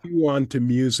turned Ah, you on to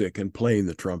music and playing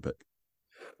the trumpet?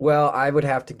 well, I would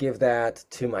have to give that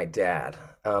to my dad.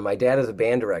 My dad is a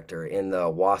band director in the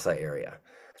Wausau area,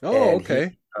 Oh, and he,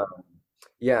 okay. um,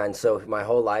 yeah, and so my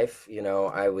whole life,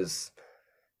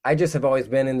 I just have always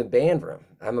been in the band room.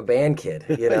 I'm a band kid,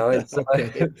 and so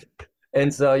Okay.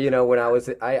 and so, when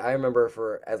I remember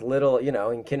for as little,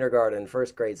 in kindergarten,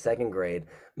 first grade, second grade,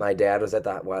 my dad was at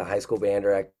the high school band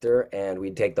director, and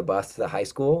we'd take the bus to the high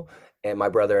school, and my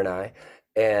brother and I,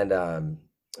 and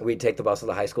we'd take the bus to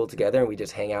the high school together, and we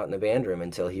just hang out in the band room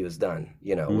until he was done,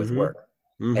 with Mm-hmm. work,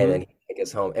 and Mm-hmm. then he'd take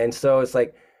us home. And so it's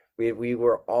like we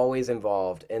were always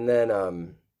involved. And then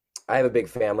I have a big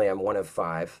family. I'm one of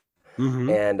five. Mm-hmm.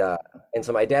 And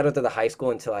so my dad went to the high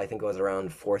school until I think it was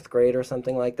around fourth grade or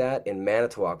something like that in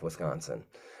Manitowoc, Wisconsin.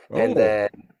 And Oh, then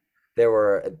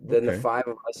the okay. five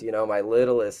of us, my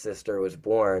littlest sister was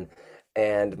born,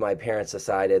 and my parents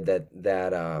decided that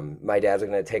my dad was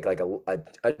going to take like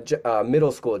a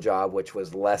middle school job, which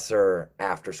was lesser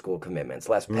after school commitments,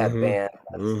 less pep Mm-hmm. band,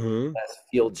 Mm-hmm. less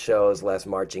field shows, less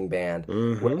marching band, where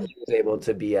Mm-hmm. he was able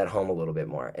to be at home a little bit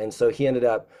more. And so we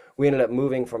ended up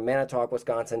moving from Manitowoc,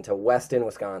 Wisconsin to Weston,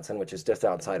 Wisconsin, which is just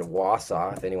outside of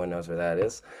Wausau, if anyone knows where that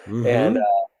is. And Mm-hmm.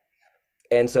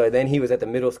 and so then he was at the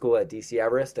middle school at DC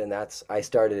Everest, and I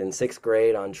started in sixth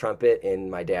grade on trumpet in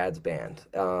my dad's band.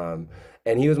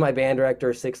 And he was my band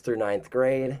director sixth through ninth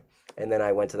grade. And then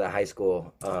I went to the high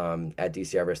school at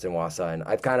DC Everest in Wausau,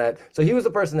 and so he was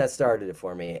the person that started it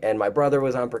for me. And my brother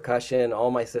was on percussion. All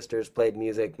my sisters played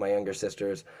music, my younger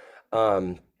sisters.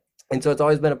 Um, and so it's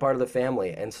always been a part of the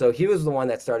family. And so he was the one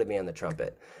that started me on the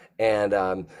trumpet. And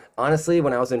honestly,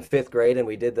 when I was in fifth grade and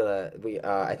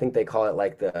I think they call it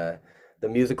like the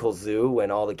musical zoo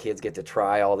when all the kids get to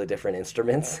try all the different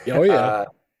instruments. Oh yeah.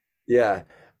 Yeah.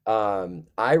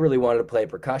 I really wanted to play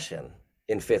percussion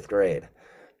in fifth grade.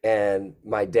 And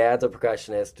my dad's a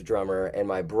percussionist, drummer, and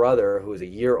my brother, who is a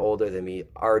year older than me,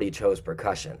 already chose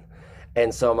percussion.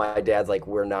 And so my dad's like,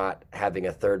 we're not having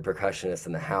a third percussionist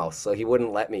in the house. So he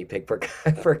wouldn't let me pick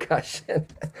percussion,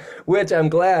 which I'm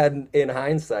glad in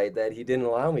hindsight that he didn't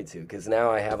allow me to, because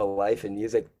now I have a life in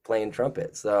music playing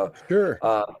trumpet. So Sure.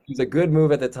 it was a good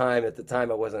move at the time. At the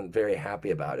time, I wasn't very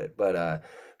happy about it. But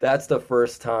that's the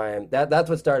first time that's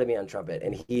what started me on trumpet.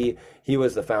 And he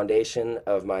was the foundation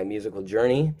of my musical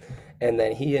journey. And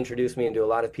then he introduced me into a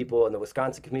lot of people in the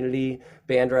Wisconsin community,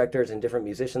 band directors and different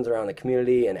musicians around the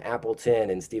community in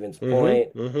Appleton and Stevens Mm-hmm.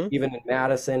 Point, Mm-hmm. even in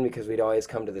Madison, because we'd always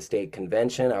come to the state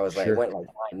convention. I Sure. went like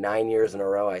 9 years in a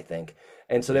row, I think.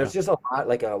 And so Yeah. there's just a lot,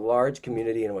 like a large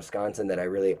community in Wisconsin that I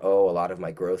really owe a lot of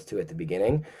my growth to at the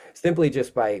beginning, simply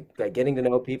just by getting to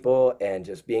know people and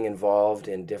just being involved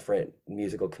in different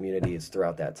musical communities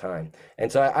throughout that time.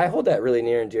 And so I hold that really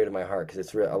near and dear to my heart,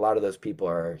 because a lot of those people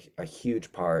are a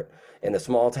huge part in the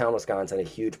small town Wisconsin, a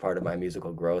huge part of my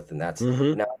musical growth. And that's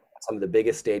Mm-hmm. now some of the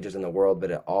biggest stages in the world,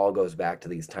 but it all goes back to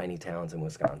these tiny towns in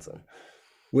Wisconsin.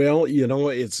 Well,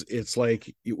 it's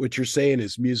like what you're saying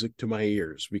is music to my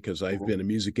ears, because I've Mhm. been a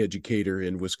music educator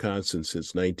in Wisconsin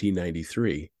since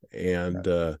 1993,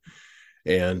 Yeah.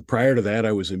 and prior to that,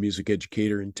 I was a music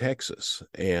educator in Texas,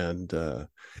 and so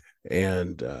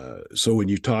when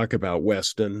you talk about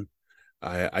Weston,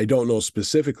 I don't know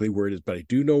specifically where it is, but I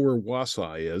do know where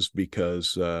Wausau is,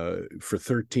 because for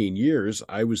 13 years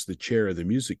I was the chair of the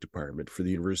music department for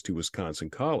the University of Wisconsin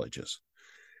colleges,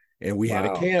 and Wow. we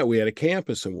had a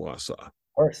campus in Wausau, Of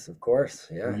course.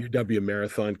 the Yeah. UW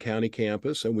Marathon County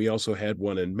campus, and we also had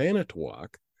one in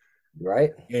Manitowoc.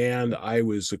 Right. And I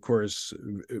was, of course,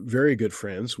 very good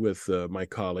friends with my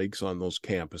colleagues on those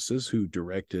campuses who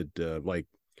directed, like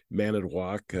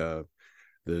Manitowoc, the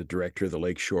director of the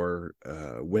Lakeshore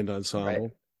Wind Right.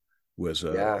 Ensemble, was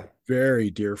a Yeah. very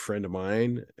dear friend of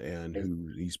mine, and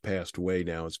he's passed away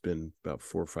now. It's been about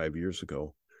 4 or 5 years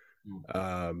ago.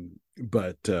 Mm.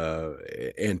 But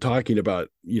and talking about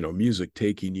music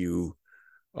taking you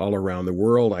all around the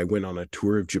world, I went on a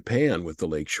tour of Japan with the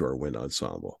Lakeshore Wind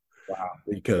Ensemble Wow.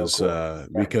 So because cool.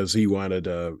 Yeah.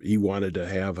 he wanted to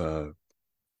have a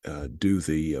do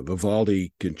the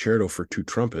Vivaldi concerto for two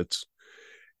trumpets,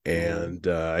 Hmm. and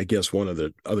I guess one of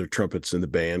the other trumpets in the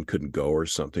band couldn't go or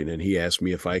something, and he asked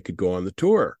me if I could go on the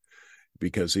tour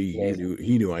because he Amazing.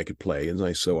 knew I could play, and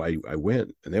I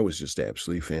went, and that was just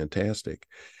absolutely fantastic.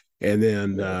 And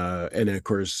then Yeah. of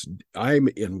course I'm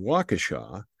in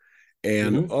Waukesha,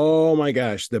 and Hmm. oh my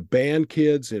gosh, the band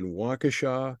kids in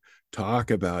Waukesha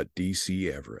talk about DC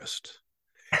Everest.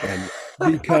 And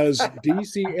because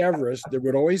DC Everest, there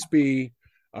would always be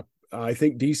I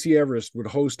think DC Everest would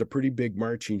host a pretty big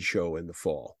marching show in the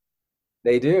fall.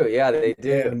 They do. Yeah, they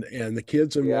do. And the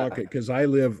kids in Yeah. Waukesha, because I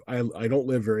don't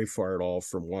live very far at all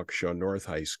from Waukesha North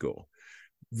High School.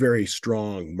 Very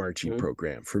strong marching Mhm.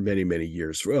 program for many, many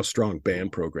years. Well, strong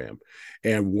band program.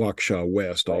 And Waukesha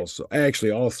West Right. also.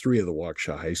 Actually, all three of the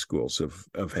Waukesha high schools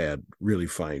have had really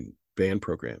fine band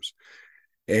programs.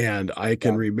 And I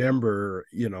can Yeah. remember,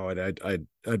 and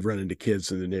I'd run into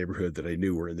kids in the neighborhood that I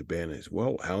knew were in the band. I said,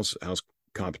 "Well, how's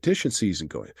competition season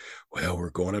going?" "Well, we're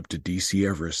going up to DC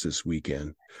Everest this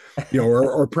weekend."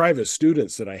 Or private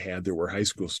students that I had that were high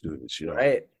school students.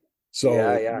 Right. Yeah, So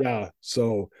yeah. yeah,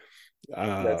 so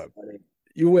That's uh, funny.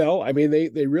 well, I mean,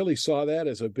 they really saw that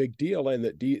as a big deal, and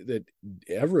that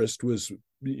Everest was,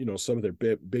 some of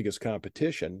their biggest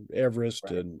competition, Everest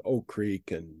Right. and Oak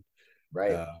Creek and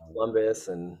Right. uh, Columbus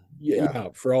and yeah, yeah. yeah,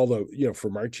 for all the for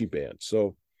marching bands.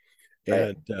 So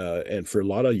Right. and for a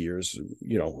lot of years,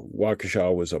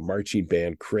 Waukesha was a marching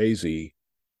band crazy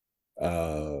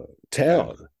uh, Yeah.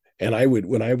 town, and I would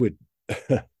when I would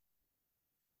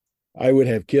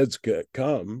have kids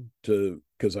come to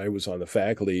because I was on the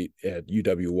faculty at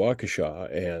UW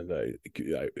Waukesha,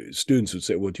 and students would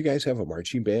say, "Well, do you guys have a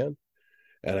marching band?"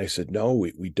 And I said, "No,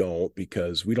 we don't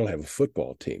because we don't have a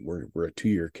football team. We're a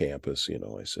 2-year campus."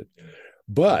 I said,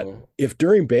 "But Mhm. if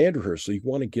during band rehearsal you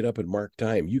want to get up and mark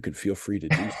time, you can feel free to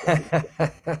do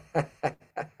so."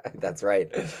 That's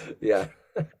right. Yeah.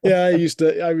 Yeah, I used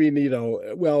to. I mean,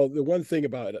 well, the one thing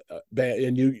about band,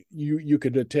 and you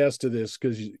could attest to this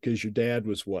because your dad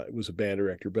was a band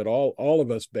director, but all of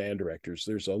us band directors,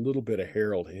 there's a little bit of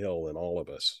Harold Hill in all of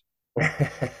us.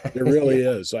 There really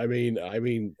Yeah. is.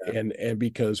 And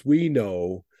because we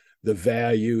know the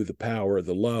value, the power,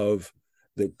 the love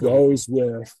that Mhm. goes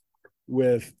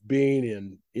with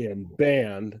being in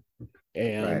band, Right.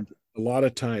 and a lot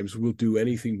of times we'll do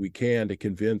anything we can to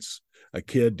convince a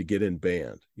kid to get in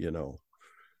band,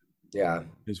 Yeah.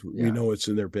 because we Yeah. know it's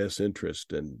in their best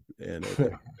interest, and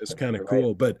it's kind of Right.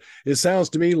 cool. But it sounds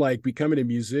to me like becoming a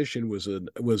musician was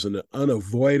an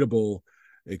unavoidable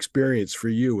experience for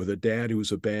you with a dad who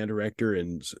was a band director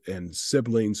and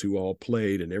siblings who all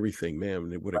played and everything.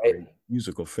 Man, what a great Right.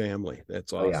 musical family.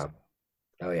 That's Oh yeah. awesome.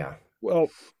 Oh yeah. Well,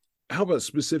 how about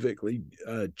specifically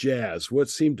jazz? What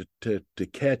seemed to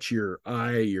catch your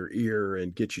eye, your ear,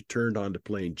 and get you turned on to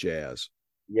playing jazz?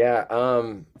 Yeah.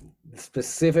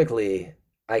 Specifically,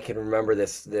 I can remember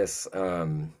this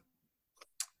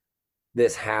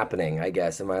happening, I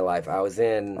guess, in my life. I was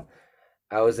in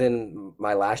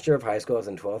my last year of high school. I was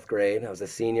in 12th grade. I was a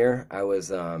senior. I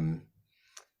was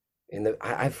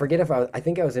I forget if I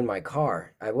think I was in my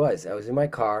car. I was in my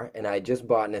car and I just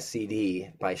bought a CD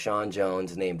by Sean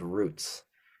Jones named Roots.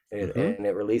 Mm-hmm. And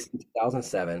it released in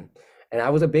 2007. And I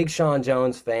was a big Sean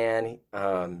Jones fan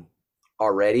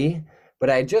already, but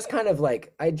I just kind of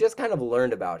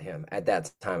learned about him at that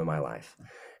time of my life.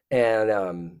 And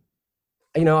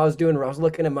I was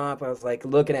looking him up. I was like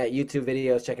looking at YouTube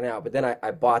videos, checking out. But then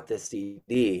I bought this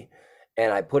CD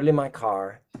and I put it in my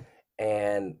car.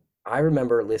 And I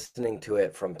remember listening to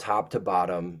it from top to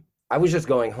bottom. I was just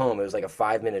going home. It was like a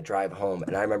 5-minute drive home.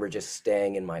 And I remember just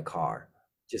staying in my car,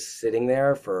 just sitting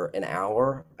there for an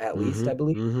hour at least, Mm-hmm. I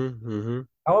believe. Mm-hmm. Mm-hmm.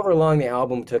 However long the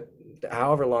album took,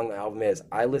 however long the album is,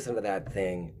 I listened to that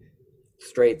thing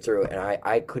straight through and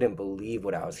I couldn't believe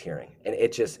what I was hearing. And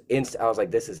it just I was like,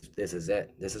 this is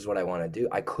it. This is what I want to do.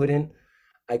 I couldn't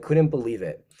believe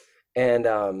it. And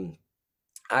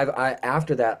I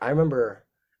after that, I remember,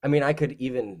 I mean, I could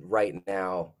even right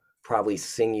now probably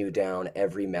sing you down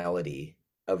every melody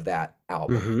of that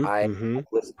album. Mm-hmm. I've Mm-hmm.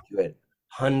 listened to it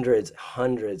hundreds,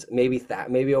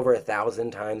 maybe over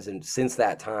 1,000 times, and since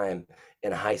that time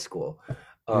in high school.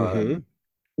 Mm-hmm.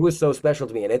 It was so special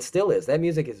to me, and it still is. That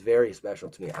music is very special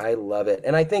to me. I love it,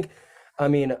 and I think, I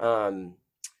mean,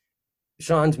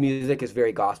 Sean's music is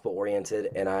very gospel oriented,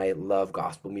 and I love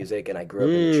gospel music, and I grew up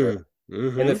in church.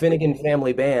 And the Mm-hmm. Finnegan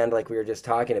family band, like we were just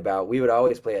talking about, we would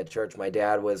always play at church. My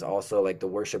dad was also like the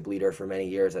worship leader for many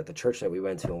years at the church that we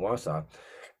went to in Wausau.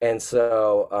 And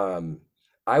so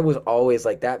I was always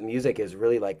like that music is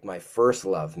really like my first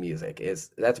love music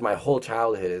is that's my whole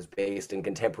childhood is based in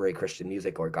contemporary Christian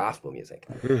music or gospel music.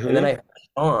 And then Mm-hmm. I heard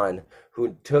Sean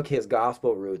who took his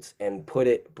gospel roots and put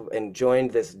it and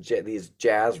joined these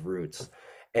jazz roots.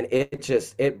 And it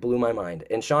just it blew my mind.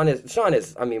 And Sean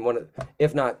is I mean one of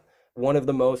if not one of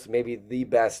the most maybe the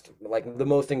best like the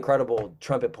most incredible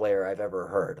trumpet player I've ever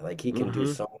heard. Like he can do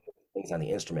Mm-hmm. so many things on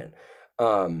the instrument.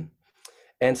 Um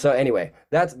and so anyway,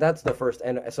 that's the first.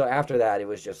 And so after that, it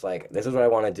was just like, this is what I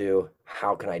want to do.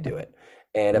 How can I do it?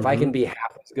 And if I Mm-hmm. can be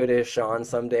half as good as Sean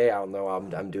someday, I'll know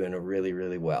I'm doing it really,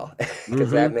 really well. Because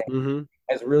that Mm-hmm. man Mm-hmm.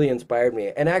 has really inspired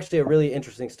me. And actually, a really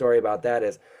interesting story about that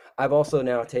is I've also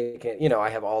now taken, I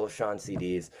have all of Sean's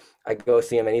CDs. I go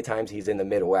see him anytime he's in the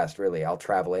Midwest, really. I'll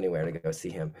travel anywhere to go see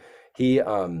him. He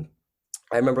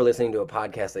I remember listening to a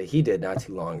podcast that he did not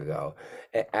too long ago,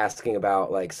 asking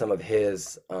about like some of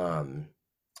his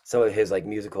like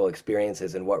musical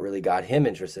experiences and what really got him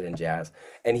interested in jazz.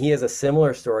 And he has a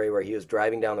similar story where he was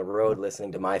driving down the road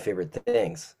listening to My Favorite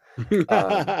Things.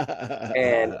 Um,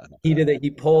 and he did it. He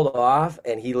pulled off,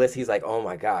 and he's like, "Oh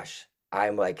my gosh!"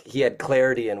 I'm like, he had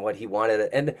clarity in what he wanted,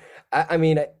 and I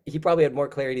mean, he probably had more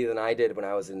clarity than I did when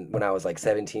I was like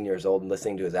 17 years old and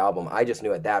listening to his album. I just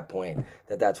knew at that point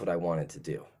that that's what I wanted to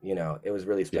do. It was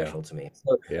really Yeah. special to me.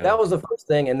 So Yeah. that was the first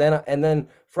thing, and then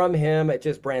from him, it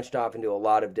just branched off into a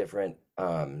lot of different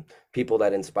people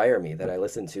that inspire me that I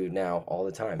listen to now all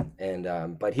the time.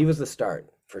 And but he was the start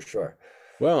for sure.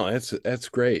 Well, that's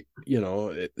great.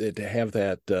 To have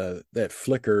that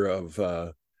flicker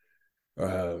of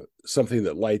something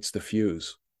that lights the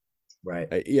fuse. Right.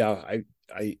 Yeah,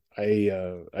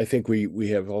 I think we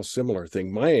have all similar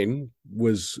thing. Mine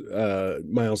was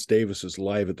Miles Davis's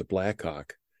Live at the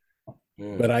Blackhawk,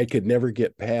 but Mm. I could never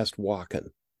get past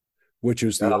Walkin', which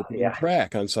was the Oh opening yeah.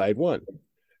 track on side one.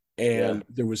 Yeah. And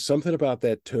there was something about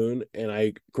that tune. And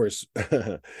of course,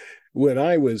 when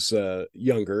I was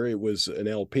younger, it was an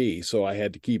LP, so I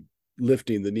had to keep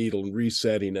lifting the needle and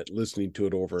resetting it, listening to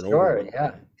it over and over Sure. again.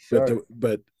 Yeah.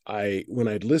 But Sure. when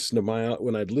I'd listen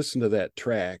to that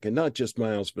track, and not just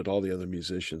Miles, but all the other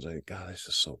musicians, I think, God, this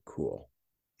is so cool.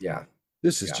 Yeah.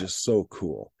 This is Yeah. just so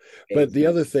cool. But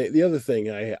Amazing. the other thing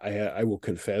I will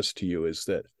confess to you is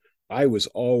that I was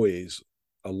always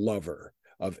a lover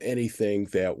of anything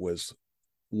that was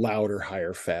louder,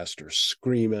 higher, faster,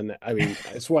 screaming. I mean,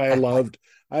 that's why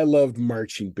I loved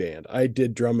marching band. I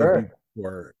did drum and beat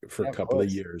Sure. for a Yeah, of couple of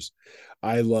course. years.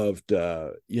 I loved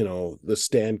the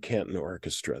Stan Kenton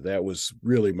Orchestra. That was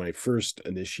really my first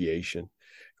initiation.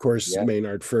 Of course, Yeah.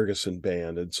 Maynard Ferguson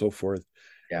band and so forth.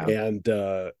 Yeah. And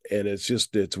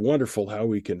it's wonderful how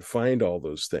we can find all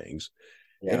those things.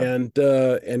 Yeah.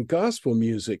 And gospel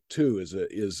music too is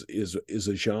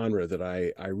a genre that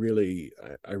I really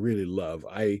love.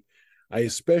 I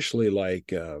especially like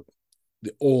the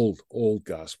old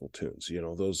gospel tunes,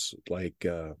 those like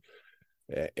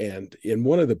and in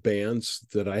one of the bands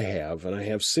that I have, and I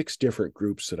have six different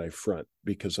groups that I front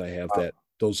because Wow.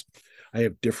 I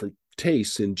have different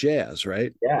tastes in jazz,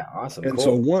 right? Yeah. Awesome. And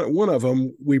so Cool. one of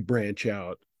them we branch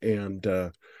out, and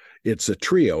it's a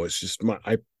trio. It's just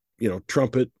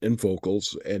trumpet and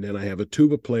vocals, and then I have a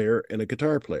tuba player and a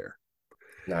guitar player.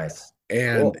 Nice.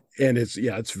 And Cool.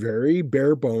 it's very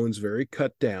bare bones, very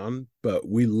cut down, but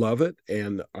we love it,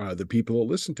 and the people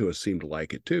that listen to us seem to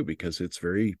like it too because it's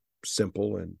very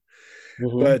simple. And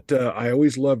Hmm. but I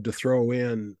always love to throw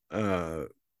in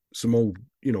some old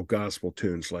gospel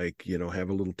tunes like Have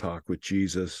a Little Talk with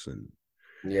Jesus and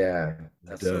Yeah.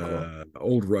 That's so cool.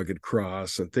 Old Rugged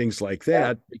Cross and things like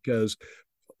Yeah. that, because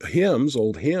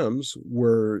old hymns,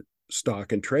 were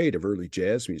stock and trade of early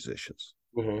jazz musicians.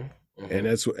 Hmm. And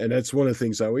Hmm. that's one of the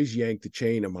things I always yank the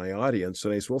chain of my audience.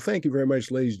 And I say, well, thank you very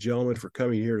much, ladies and gentlemen, for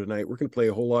coming here tonight. We're going to play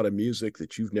a whole lot of music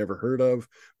that you've never heard of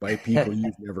by people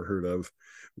you've never heard of.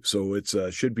 So it's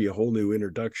should be a whole new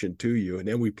introduction to you. And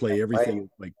then we play Right. everything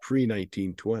like pre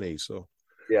 1920. So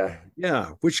Yeah.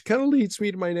 yeah, which kind of leads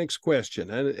me to my next question,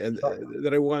 and Sure.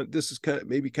 that I want. This is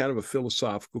maybe kind of a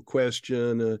philosophical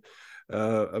question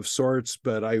of sorts,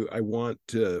 but I want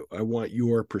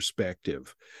your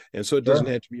perspective, and so it doesn't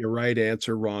Sure. have to be a right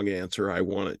answer, wrong answer. I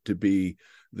want it to be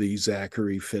the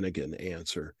Zachary Finnigan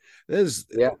answer. That's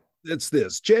Yeah. that's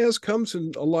this. Jazz comes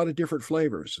in a lot of different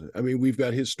flavors. I mean, we've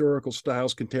got historical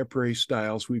styles, contemporary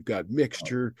styles. We've got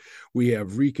mixture. We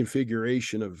have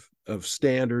reconfiguration of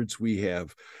standards. We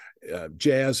have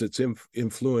jazz that's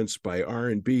influenced by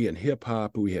R&B and hip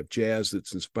hop. We have jazz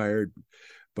that's inspired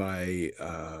by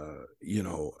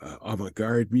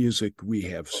avant-garde music. We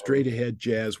have straight ahead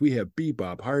jazz. We have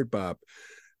bebop, hard bop.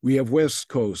 We have West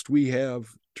Coast. We have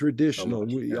So traditional.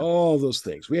 much. Yeah. All those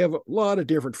things. We have a lot of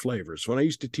different flavors. When I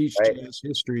used to teach Right. jazz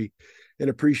history and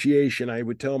appreciation, I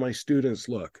would tell my students,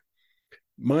 look,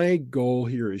 my goal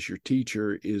here as your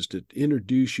teacher is to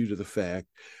introduce you to the fact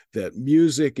that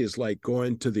music is like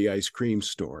going to the ice cream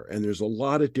store and there's a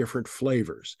lot of different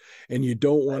flavors, and you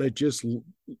don't want to just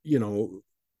you know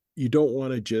you don't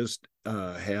want to just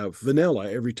have vanilla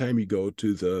every time you go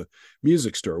to the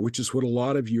music store, which is what a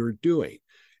lot of you are doing.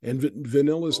 And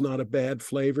vanilla is not a bad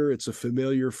flavor. It's a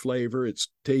familiar flavor. It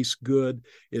tastes good.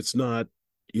 It's not,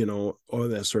 all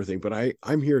that sort of thing. But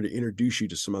I'm here to introduce you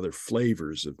to some other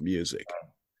flavors of music.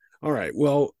 All right.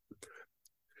 Well,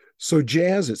 so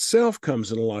jazz itself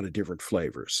comes in a lot of different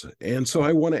flavors. And so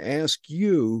I want to ask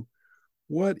you,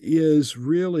 what is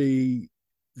really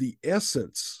the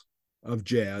essence of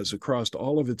jazz across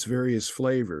all of its various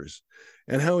flavors?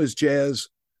 And how is jazz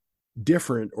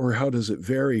different, or how does it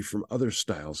vary from other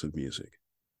styles of music?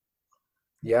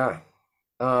 Yeah.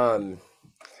 Um,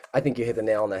 I think you hit the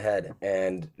nail on the head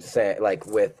and say like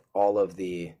with all of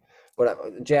the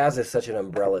jazz is such an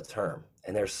umbrella term,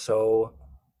 and there's so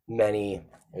many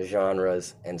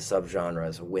genres and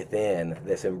subgenres within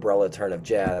this umbrella term of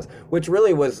jazz, which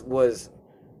really was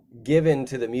given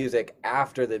to the music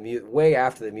after way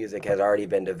after the music has already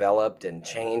been developed and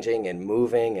changing and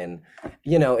moving. And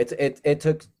it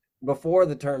took, before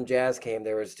the term jazz came,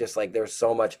 there was just like there's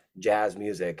so much jazz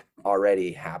music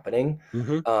already happening.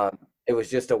 Mm-hmm. It was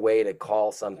just a way to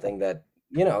call something that,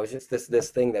 it was just this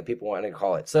thing that people wanted to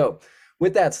call it. So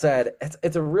with that said,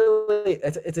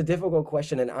 it's a difficult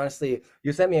question. And honestly,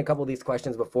 you sent me a couple of these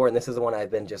questions before, and this is the one I've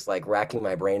been just like racking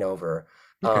my brain over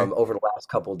Okay. over the last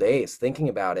couple of days thinking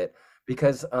about it,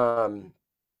 because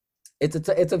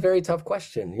it's a very tough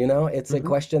question. It's a Mm-hmm.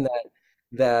 question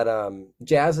that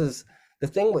jazz is the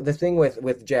thing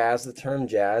with jazz, the term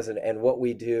jazz, and what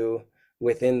we do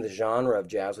within the genre of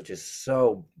jazz, which is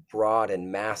so broad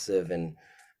and massive and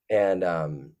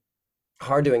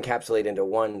hard to encapsulate into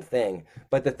one thing.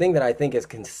 But the thing that I think is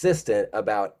consistent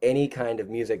about any kind of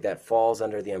music that falls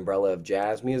under the umbrella of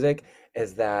jazz music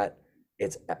is that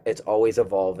it's it's always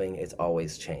evolving, it's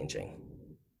always changing.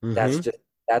 That's Mm-hmm. just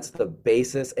that's the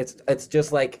basis. It's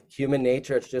just like human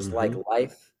nature, it's just like Mm-hmm.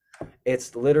 life.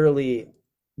 It's literally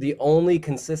the only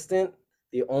consistent,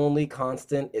 the only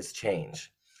constant is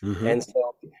change. Mm-hmm. And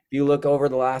so if you look over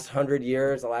the last 100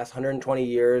 years, the last 120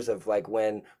 years of like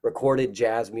when recorded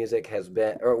jazz music has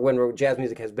been, or when jazz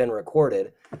music has been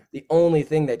recorded, the only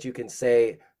thing that you can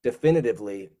say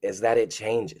definitively is that it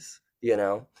changes.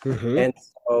 Mm-hmm. And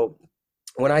so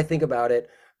when I think about it,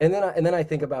 and then I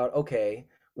think about, okay,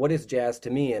 what is jazz to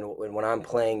me? And when I'm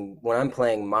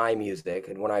playing my music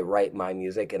and when I write my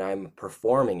music and I'm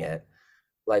performing it,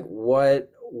 like what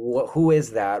who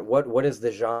is that? What is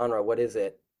the genre? What is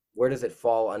it? Where does it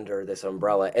fall under this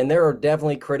umbrella? And there are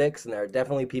definitely critics and there are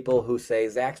definitely people who say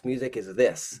Zach's music is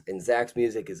this and Zach's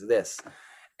music is this.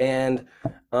 And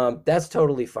that's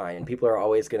totally fine. People are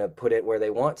always going to put it where they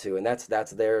want to, and that's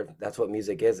what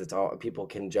music is. It's all, people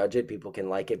can judge it, people can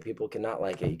like it, people cannot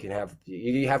like it.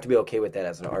 You have to be okay with that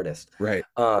as an artist. Right.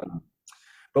 Um,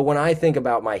 but when I think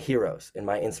about my heroes and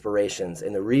my inspirations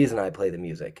and the reason I play the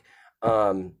music,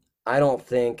 um, I don't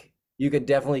think you could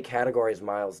definitely categorize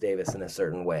Miles Davis in a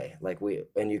certain way.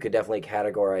 And you could definitely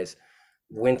categorize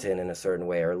Wynton in a certain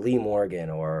way, or Lee Morgan,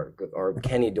 or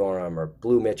Kenny Dorham, or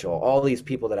Blue Mitchell, all these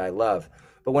people that I love.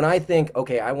 But when I think,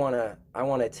 okay, I want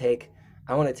to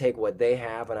take what they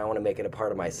have and I want to make it a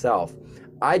part of myself,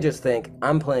 I just think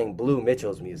I'm playing Blue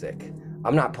Mitchell's music.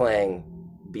 I'm not playing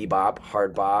bebop,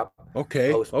 hard bop,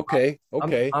 Okay. post bop. Okay. I'm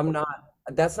Okay. I'm not.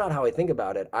 That's not how I think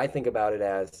about it. I think about it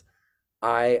as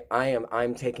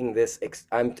I'm taking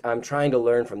I'm trying to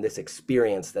learn from this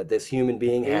experience that this human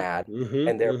being had, Mm-hmm.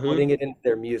 and they're Mm-hmm. putting it into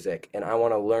their music, and I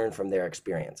want to learn from their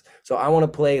experience. So I want to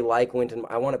play like Wynton.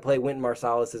 I want to play Wynton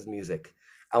Marsalis's music.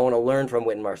 I want to learn from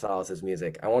Wynton Marsalis's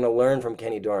music. I want to learn from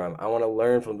Kenny Dorham. I want to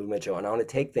learn from Blue Mitchell, and I want to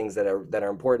take things that are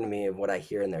important to me and what I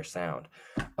hear in their sound.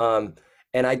 Um,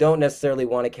 and I don't necessarily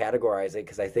want to categorize it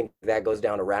because I think that goes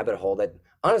down a rabbit hole that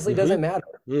honestly Mm-hmm. doesn't matter.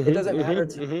 It Mm-hmm. doesn't matter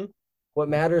Mm-hmm. to Mm-hmm. What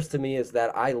matters to me is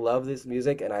that I love this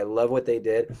music and I love what they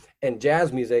did. And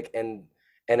jazz music, and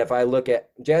if I look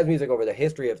at jazz music over the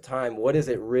history of time, what is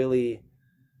it really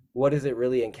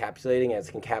encapsulating?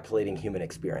 It's encapsulating human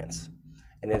experience.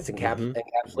 And it's Mm-hmm.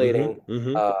 encapsulating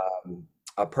Mm-hmm. Mm-hmm.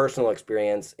 a personal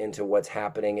experience into what's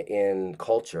happening in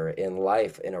culture, in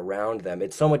life, and around them.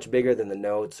 It's so much bigger than the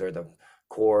notes or the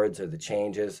chords or the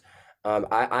changes.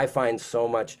 I find so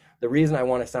much. The reason I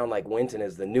want to sound like Wynton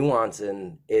is the nuance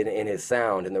in his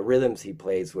sound and the rhythms he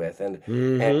plays with, and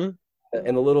Mm-hmm.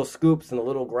 and the little scoops and the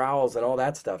little growls and all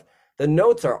that stuff. The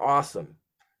notes are awesome,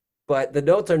 but the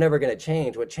notes are never going to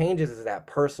change. What changes is that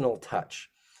personal touch.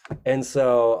 And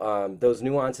so those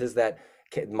nuances that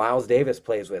Miles Davis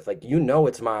plays with, like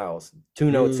it's Miles,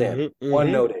 two notes in, Mm-hmm. one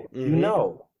Mm-hmm. note in.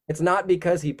 Mm-hmm. It's not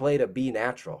because he played a B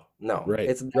natural. No, Right.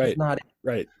 it's that's Right. not it.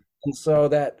 Right. And so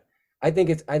that I think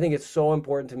it's so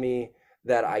important to me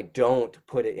that I don't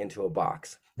put it into a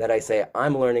box. That I say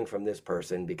I'm learning from this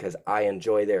person because I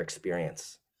enjoy their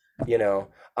experience. You know,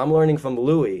 I'm learning from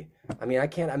Louis. I mean, I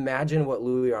can't imagine what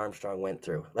Louis Armstrong went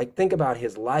through. Like, think about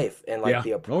his life and like Yeah.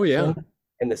 the Oh yeah. oppression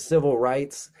and the civil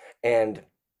rights and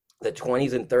the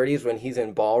 20s and 30s when he's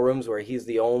in ballrooms where he's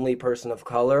the only person of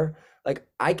color. Like,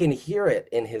 I can hear it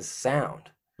in his sound.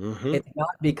 Mm-hmm. It's not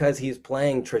because he's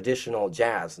playing traditional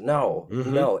jazz. No,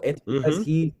 Mm-hmm. no. It's because Mm-hmm.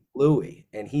 he's Louis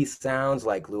and he sounds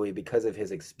like Louis because of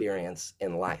his experience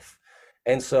in life.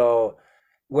 And so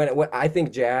when I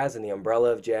think jazz and the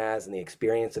umbrella of jazz and the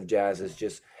experience of jazz is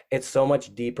just, it's so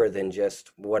much deeper than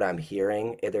just what I'm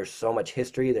hearing. There's so much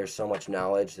history, there's so much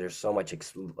knowledge, there's so much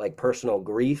like personal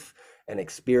grief and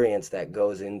experience that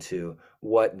goes into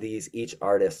what these each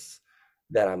artists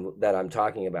that I'm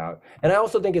talking about. And I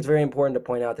also think it's very important to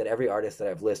point out that every artist that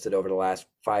I've listed over the last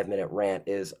 5 minute rant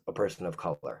is a person of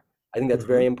color. I think that's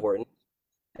Mm-hmm. very important,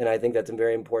 and I think that's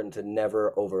very important to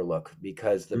never overlook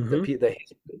because Mm-hmm. the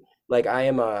like I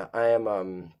am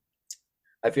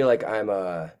I feel like I'm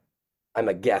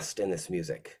a guest in this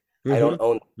music. I Mm-hmm. don't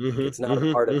own the music. Mm-hmm. It's not a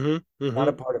Mm-hmm. part of Mm-hmm. not Mm-hmm.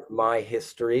 a part of my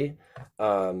history.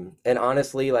 And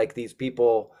honestly, like these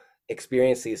people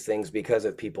experience these things because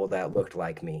of people that looked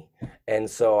like me. And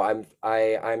so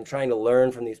I'm trying to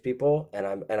learn from these people, and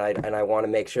I want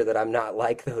to make sure that I'm not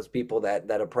like those people that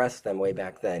oppressed them way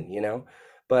back then, you know?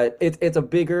 But it's a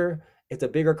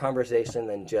bigger conversation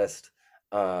than just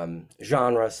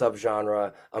genre,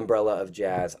 subgenre, umbrella of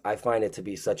jazz. I find it to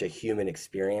be such a human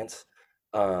experience,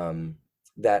 um,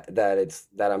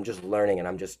 that I'm just learning and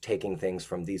I'm just taking things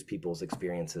from these people's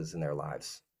experiences in their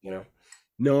lives, you know?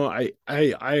 No, I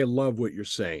love what you're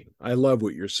saying. I love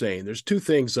what you're saying. There's two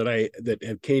things that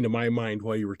have came to my mind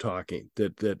while you were talking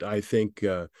that I think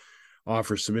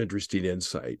offer some interesting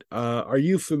insight. Are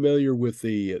you familiar with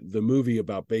the movie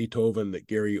about Beethoven that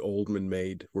Gary Oldman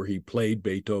made, where he played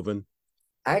Beethoven?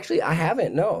 Actually, I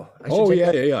haven't. No, I should Oh check yeah,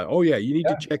 that. yeah, yeah. Oh yeah, you need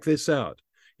to Yeah, check this out.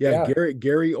 Yeah, yeah.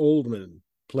 Gary Oldman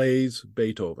plays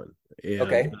Beethoven, and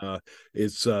Okay,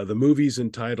 it's the movie's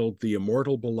entitled "The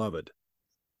Immortal Beloved."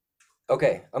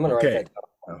 okay. I'm gonna write Okay, that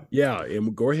down. yeah,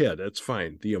 and go ahead. That's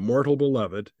fine. The Immortal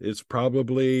Beloved. It's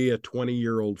probably a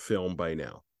 20-year-old film by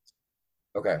now.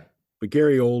 Okay. But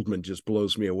Gary Oldman just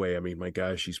blows me away. I mean, my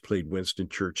gosh, he's played Winston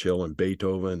Churchill and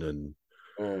Beethoven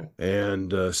Mm.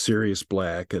 and Sirius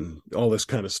Black and all this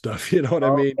kind of stuff. You know what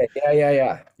I mean? Okay. Yeah, yeah,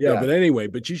 yeah, Yeah, yeah. but anyway,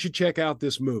 but you should check out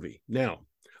this movie. Now,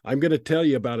 I'm going to tell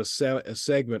you about a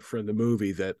segment from the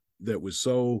movie that was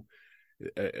so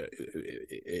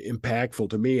impactful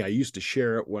to me. I used to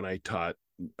share it when I taught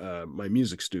my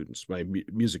music students, my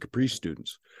music caprice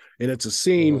students, and it's a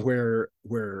scene Mhm.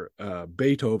 where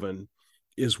Beethoven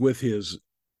is with his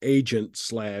agent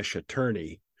slash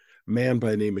attorney, a man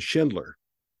by the name of Schindler,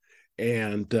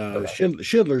 and Okay.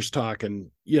 Schindler's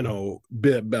talking,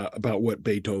 bit about what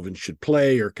Beethoven should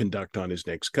play or conduct on his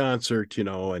next concert,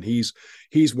 and he's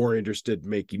more interested in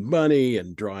making money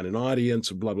and drawing an audience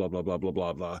and blah blah blah blah blah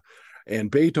blah blah.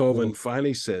 And Beethoven Mhm.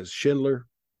 finally says, Schindler,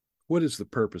 what is the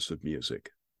purpose of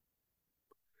music?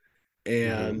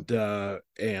 Mhm.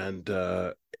 And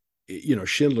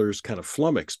Schindler's kind of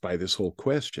flummoxed by this whole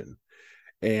question,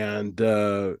 and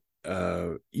and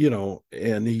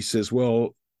he says,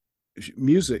 well,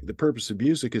 music, the purpose of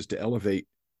music is to elevate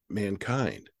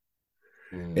mankind.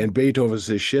 Mhm. And Beethoven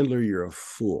says, Schindler, you're a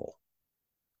fool.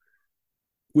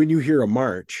 When you hear a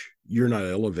march, you're not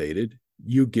elevated.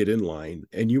 You get in line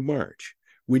and you march.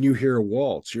 When you hear a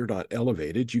waltz, you're not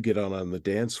elevated. You get out on the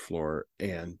dance floor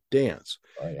and dance.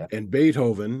 Oh yeah. And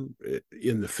Beethoven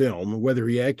in the film, whether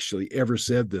he actually ever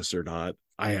said this or not,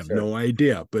 I have Sure. no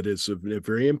idea, but it's a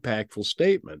very impactful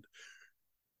statement.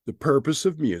 The purpose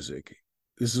of music,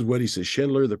 this is what he says,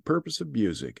 Schindler, the purpose of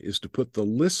music is to put the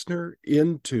listener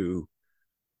into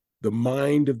the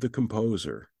mind of the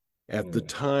composer at the Mhm.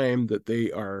 time that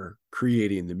they are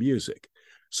creating the music.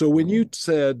 So when you Mhm.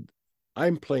 said,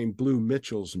 I'm playing Blue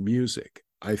Mitchell's music,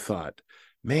 I thought,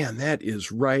 man, that is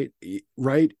right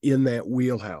in that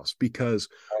wheelhouse, because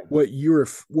Right.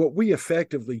 what we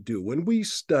effectively do when we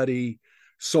study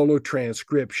solo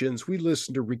transcriptions, we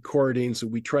listen to recordings,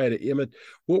 and we try to imitate.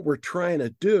 What we're trying to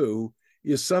do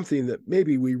is something that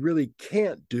maybe we really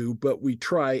can't do, but we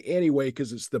try anyway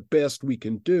because it's the best we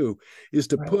can do, is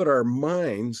to Right. put our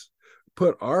minds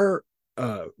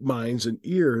and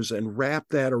ears and wrap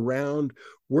that around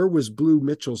where was Blue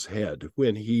Mitchell's head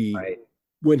Right.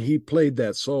 when he played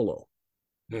that solo.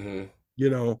 Hmm. You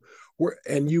know,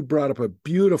 and you brought up a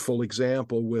beautiful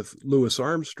example with Louis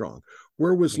Armstrong.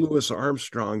 Where was Louis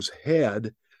Armstrong's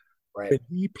head Right. when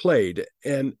he played?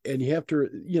 And you have to,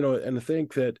 and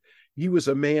think that he was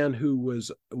a man who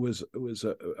was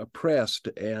oppressed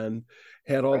and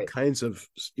had all Right. kinds of,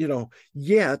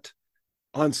 yet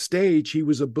on stage he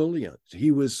was ebullient.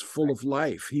 He was full of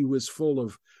life. He was full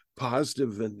of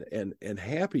positive and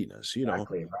happiness.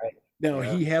 Exactly. Right. Now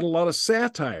Yeah. he had a lot of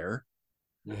satire,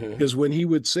 Hmm. because when he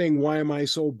would sing "Why Am I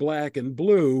So Black and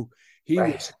Blue," he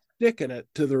Right. was sticking it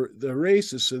to the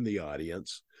racists in the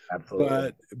audience.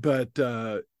 Absolutely. But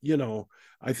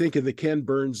I think in the Ken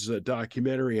Burns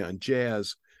documentary on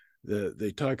jazz,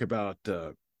 they talk about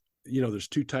there's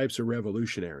two types of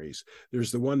revolutionaries.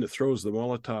 There's the one that throws the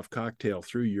Molotov cocktail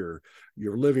through your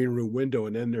living room window,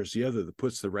 and then there's the other that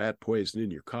puts the rat poison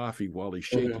in your coffee while he's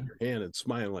shaking Hmm. your hand and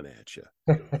smiling at you.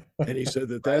 And he said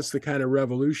that Right. that's the kind of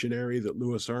revolutionary that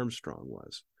Louis Armstrong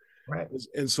was. Right.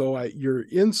 And so your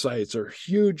insights are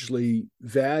hugely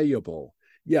valuable.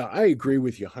 Yeah, I agree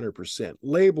with you 100%.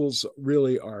 Labels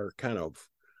really are kind of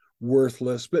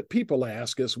worthless, but people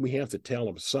ask us, we have to tell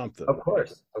them something, Of right?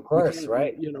 course. Of We course. can't,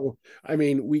 Right. I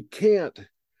mean, we can't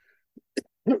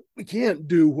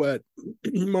do what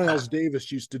Miles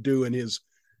Davis used to do in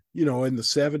the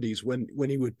 70s when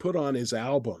he would put on his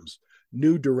albums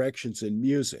new directions in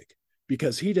music,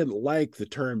 because he didn't like the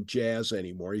term jazz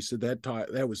anymore. He said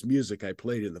that was music I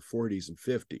played in the 40s and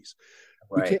 50s.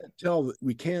 We Right. can't tell the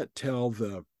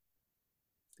Right.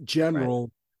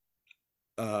 general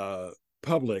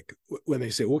public when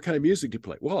they say, "What kind of music do you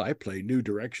play?" Well, I play new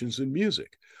directions in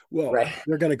music. Well, Right.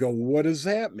 they're going to go, "What does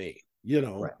that mean?"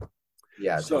 Right.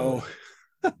 Yeah. So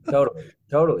Totally. Totally.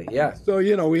 Totally.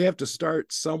 Yeah. we have to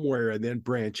start somewhere and then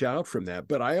branch out from that.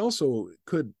 But I also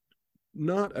could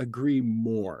not agree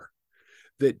more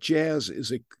that jazz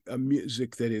is a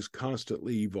music that is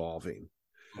constantly evolving.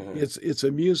 Hmm. It's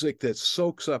a music that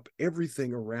soaks up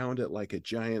everything around it like a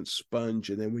giant sponge,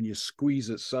 and then when you squeeze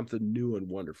it, something new and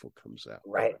wonderful comes out.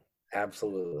 Right.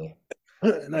 Absolutely.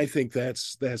 And I think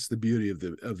that's the beauty of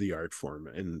the art form,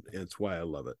 and it's why I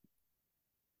love it.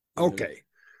 Hmm. Okay,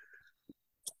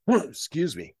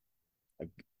 excuse me, I've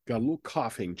got a little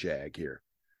coughing jag here.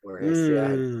 Whereas, yeah.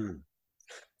 Mm,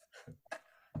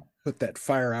 put that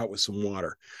fire out with some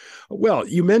water. Well,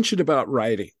 you mentioned about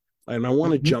writing, and I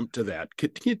want to Mhm. jump to that.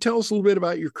 Can you tell us a little bit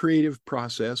about your creative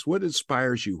process? What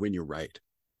inspires you when you write?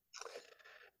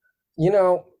 You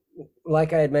know,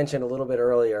 like I had mentioned a little bit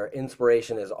earlier,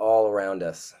 inspiration is all around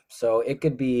us. So it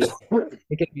could be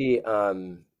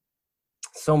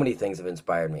so many things have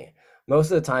inspired me.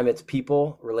 Most of the time it's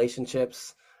people,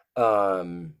 relationships,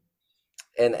 um,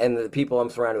 and the people I'm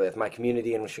surrounded with. My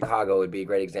community in Chicago would be a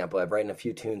great example. I've written a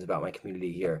few tunes about my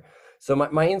community here. So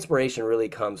my inspiration really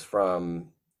comes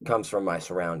from my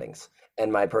surroundings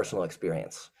and my personal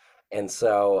experience. And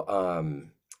so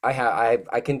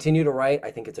I continue to write.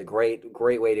 I think it's a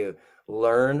great way to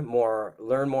learn more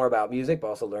about music, but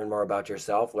also learn more about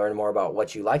yourself, learn more about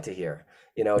what you like to hear.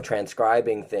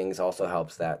 Transcribing things also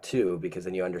helps that too, because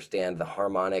then you understand the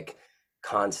harmonic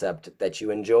concept that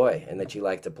you enjoy and that you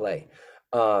like to play.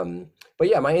 Um, but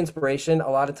yeah, my inspiration, a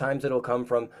lot of times it'll come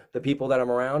from the people that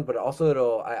I'm around, but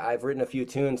also I've written a few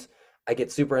tunes.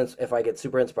 If I get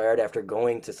super inspired after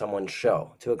going to someone's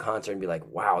show, to a concert, and be like,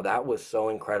 wow, that was so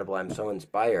incredible. I'm so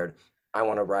inspired. I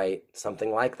want to write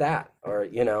something like that, or.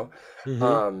 Mm-hmm.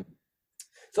 Um,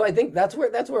 so I think that's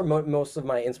where most of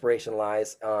my inspiration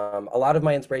lies. A lot of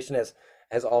my inspiration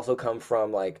has also come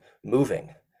from like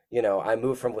moving. I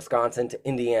moved from Wisconsin to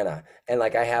Indiana, and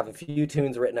like I have a few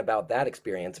tunes written about that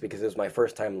experience because it was my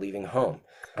first time leaving home.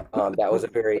 That was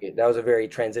a very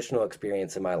transitional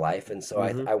experience in my life, and so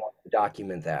I Mm-hmm. I want to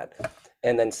document that.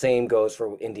 And then same goes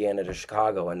for Indiana to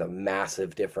Chicago and the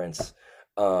massive difference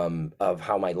of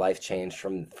how my life changed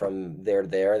from there to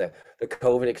there. The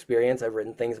COVID experience, I've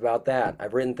written things about that.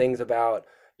 I've written things about,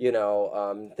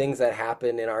 things that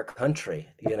happen in our country,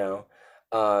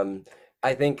 Um,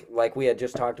 I think, like we had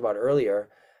just talked about earlier,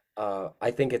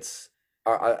 I think it's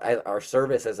our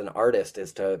service as an artist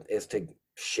is to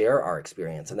share our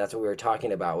experience, and that's what we were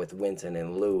talking about with Winton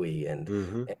and Louie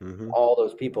Mm-hmm. and Mm-hmm. all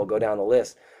those people. Go down the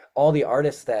list. All the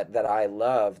artists that I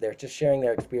love, they're just sharing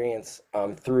their experience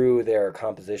through their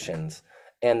compositions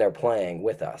and their playing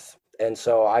with us. And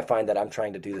so I find that I'm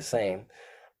trying to do the same.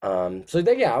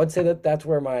 Yeah, I would say that that's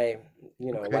where my,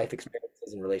 Okay. life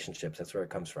experiences and relationships, that's where it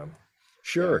comes from. Yeah.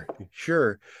 Sure,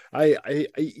 sure.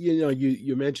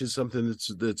 You mentioned something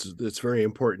that's very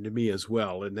important to me as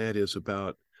well, and that is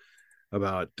about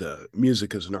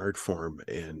music as an art form,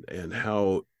 and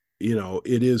how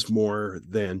it is more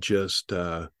than just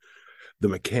the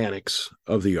mechanics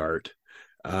of the art.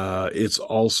 It's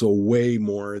also way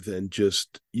more than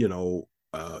just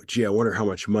gee, I wonder how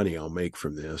much money I'll make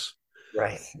from this.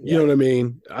 Right. You know Yeah. what I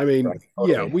mean? Right.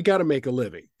 Yeah, Totally. we got to make a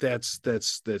living. That's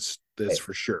Right.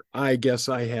 for sure. I guess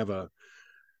I have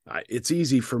it's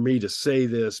easy for me to say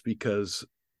this because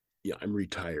yeah, I'm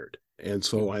retired. And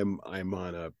so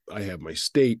Mhm. I have my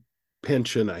state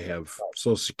pension, I have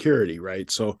Social Security,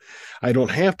 right? So I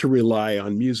don't have to rely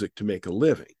on music to make a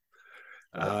living.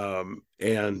 Right.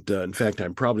 And in fact,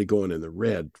 I'm probably going in the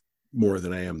red more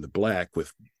than I am the black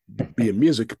with being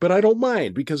music, but I don't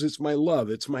mind because it's my love,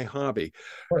 it's my hobby,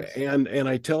 Of course. and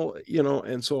I tell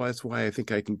and so that's why I think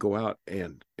I can go out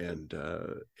and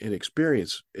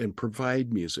experience and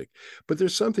provide music. But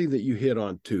there's something that you hit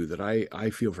on too that I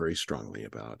feel very strongly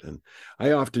about, and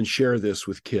I often share this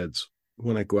with kids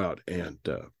when I go out and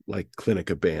like clinic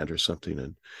a band or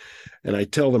something, and I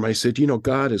tell them, I said,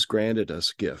 God has granted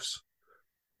us gifts,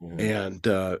 Hmm. and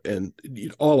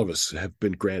all of us have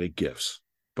been granted gifts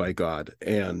by God,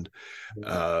 and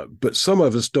but some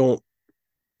of us don't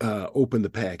open the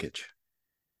package.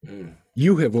 Hmm.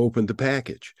 You have opened the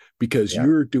package because Yeah.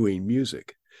 you're doing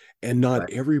music, and not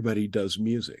Right. everybody does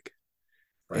music.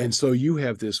 Right. And so you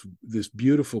have this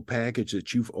beautiful package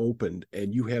that you've opened,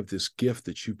 and you have this gift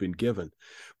that you've been given.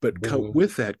 But Hmm.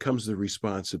 with that comes the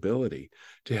responsibility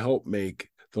to help make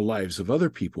the lives of other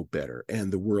people better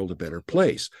and the world a better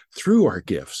place through our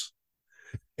gifts.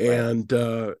 Right.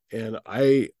 And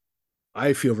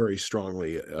I feel very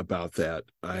strongly about that.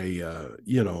 And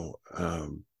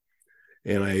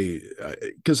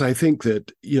because I think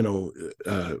that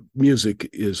music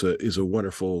is a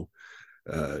wonderful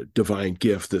divine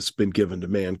gift that's been given to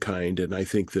mankind, and I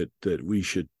think that we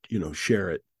should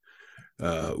share it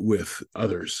with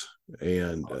others,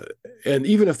 and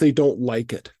even if they don't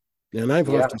like it. And I've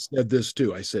Yeah. often said this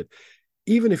too. I said,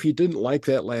 even if you didn't like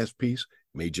that last piece,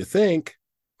 made you think.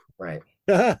 Right.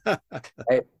 Yeah.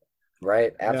 Right.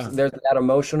 Right. Absolutely. There's that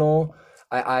emotional.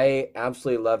 I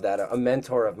absolutely love that. A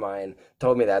mentor of mine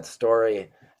told me that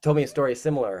story, told me a story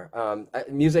similar.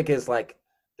 Music is like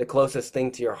the closest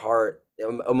thing to your heart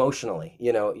emotionally.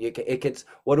 It gets,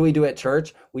 what do we do at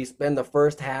church? We spend the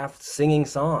first half singing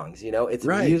songs. It's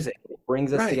Right, music. It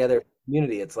brings us right. together as a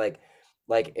community. It's like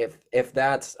if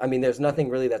that's, I mean, there's nothing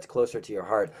really that's closer to your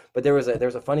heart. But there's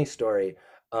a funny story.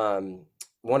 Um,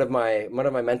 one of my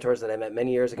mentors that I met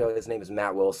many years ago, his name is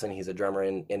Matt Wilson. He's a drummer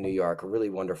in New York, a really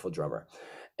wonderful drummer.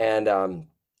 And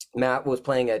Matt was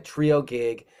playing a trio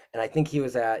gig, and I think he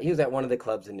was at one of the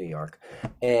clubs in New York.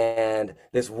 And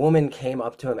this woman came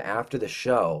up to him after the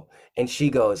show, and she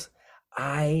goes,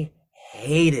 "I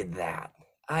hated that.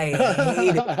 I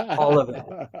hated all of it."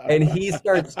 And he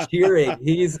starts cheering.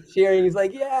 He's cheering. He's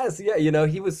like, "Yes, yeah."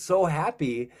 He was so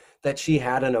happy that she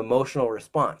had an emotional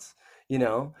response. You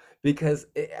know, because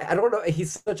I don't know,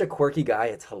 he's such a quirky guy.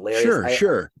 It's hilarious. Sure, I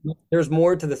sure. There's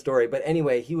more to the story, but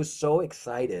anyway, he was so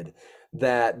excited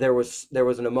that there was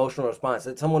an emotional response,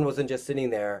 that someone wasn't just sitting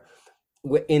there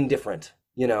indifferent.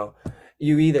 You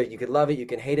could love it, you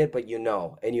can hate it, but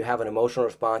and you have an emotional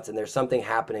response, and there's something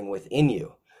happening within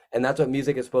you, and that's what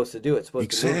music is supposed to do. It's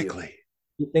supposed to move you. Exactly.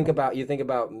 You think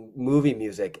about movie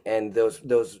music and those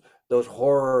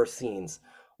horror scenes.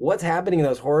 What's happening in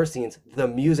those horror scenes? The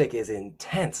music is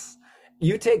intense.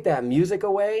 You take that music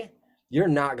away, you're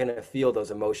not going to feel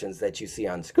those emotions that you see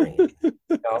on screen.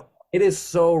 It is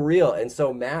so real. And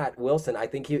so Matt Wilson, I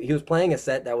think he was playing a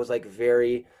set that was like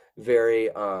very,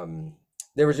 very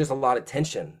there was just a lot of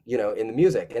tension, in the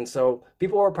music. And so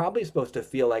people were probably supposed to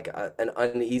feel like an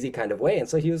uneasy kind of way. And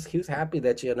so he was happy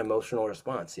that she had an emotional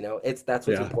response. That's what's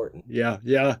Yeah, important.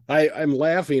 yeah. I'm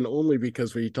laughing only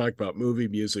because when you talk about movie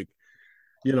music,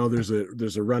 there's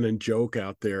a running joke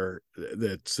out there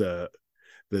that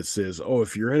says, "Oh,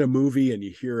 if you're in a movie and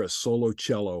you hear a solo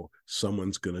cello,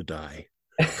 someone's gonna die."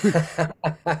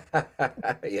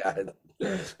 Yeah,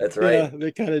 that's Yeah, right.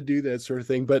 they kind of do that sort of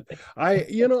thing. But as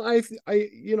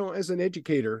an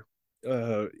educator,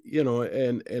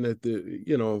 and at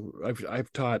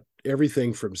I've taught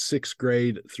everything from sixth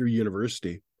grade through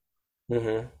university.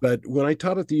 Hmm. But when I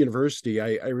taught at the university,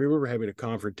 I remember having a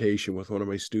confrontation with one of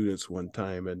my students one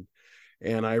time,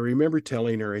 and I remember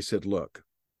telling her, I said, "Look,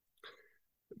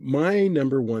 my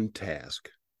number one task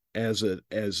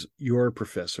as your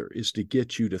professor is to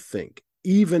get you to think,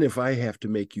 even if I have to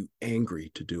make you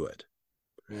angry to do it,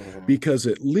 Hmm. because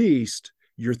at least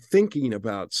you're thinking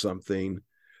about something,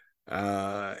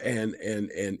 and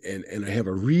I have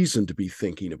a reason to be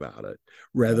thinking about it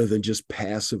rather Right. than just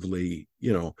passively,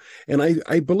 you know. And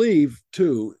I believe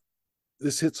too,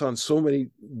 this hits on so many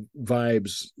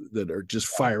vibes that are just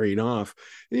firing off.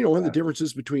 You know, one of the Yeah.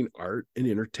 differences between art and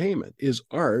entertainment is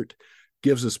art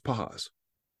gives us pause.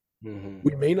 Hmm.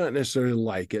 We may not necessarily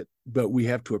like it, but we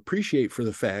have to appreciate for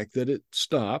the fact that it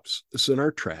stops us in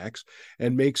our tracks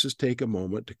and makes us take a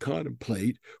moment to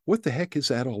contemplate what the heck is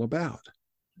that all about.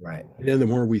 Right. And then the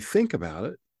more we think about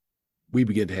it, we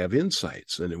begin to have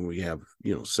insights, and then we have,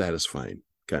 you know, satisfying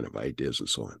kind of ideas and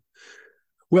so on.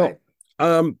 Well, Right.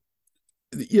 um,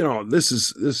 you know, this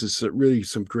is really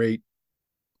some great.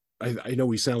 I know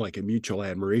we sound like a mutual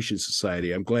admiration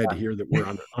society. I'm glad to hear that we're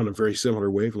on a very similar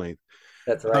wavelength.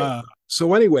 That's right.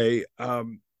 So anyway,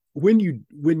 when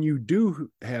you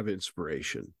do have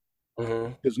inspiration, Hmm.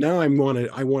 because now I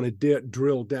want to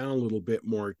drill down a little bit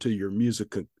more to your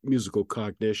musical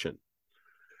cognition.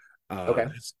 Okay.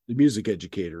 That's the music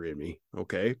educator in me.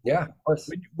 Okay, Yeah, of course.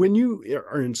 when you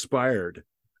are inspired,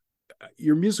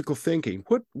 your musical thinking,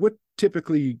 what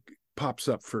typically pops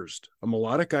up first? A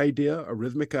melodic idea, a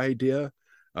rhythmic idea,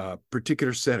 a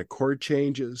particular set of chord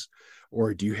changes,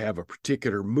 or do you have a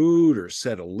particular mood or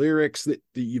set of lyrics that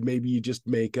you maybe you just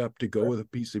make up to go with a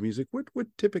piece of music? What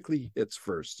typically hits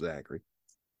first, Zachary?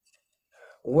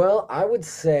 Well, I would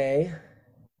say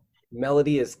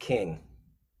melody is king.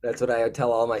 That's what I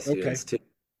tell all my Okay, students too.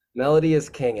 Melody is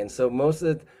king. And so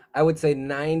I would say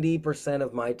 90%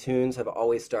 of my tunes have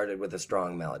always started with a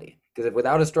strong melody. Because if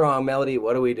without a strong melody,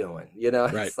 what are we doing? You know,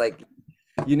 right. it's like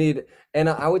you need, and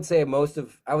I would say I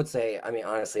mean,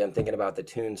 honestly, I'm thinking about the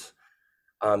tunes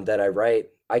that I write.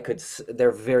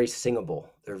 They're very singable.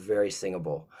 They're very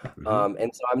singable. Mm-hmm.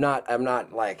 And so I'm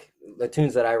not like the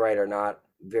tunes that I write are not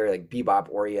very like bebop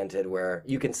oriented where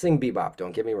you can sing bebop.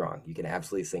 Don't get me wrong. You can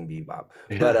absolutely sing bebop.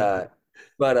 But, Yeah, uh,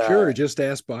 but, sure. Just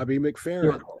ask Bobby sure.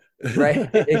 McFerrin. Right.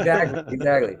 Exactly.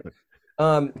 Exactly.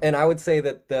 And I would say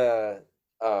that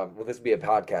well, this would be a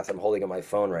podcast. I'm holding on my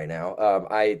phone right now.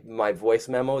 My voice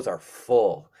memos are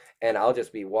full, and I'll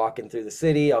just be walking through the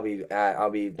city. I'll be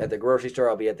at the grocery store.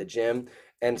 I'll be at the gym,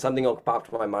 and something will pop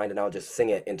to my mind, and I'll just sing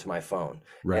it into my phone.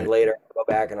 And Right. later, I'll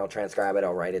go back and I'll transcribe it.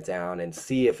 I'll write it down and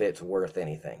see if it's worth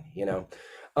anything. You know.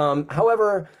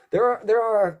 However, there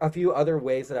are a few other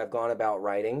ways that I've gone about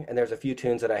writing, and there's a few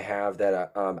tunes that I have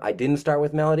that I didn't start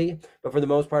with melody, but for the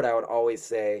most part, I would always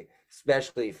say,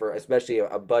 especially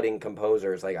a budding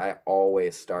composers, like I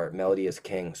always start melody is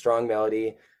king. Strong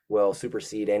melody will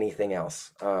supersede anything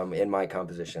else in my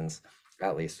compositions,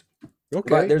 at least. But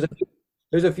Okay.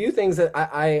 there's a few things that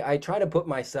I try to put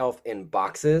myself in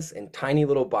boxes, in tiny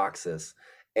little boxes,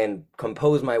 and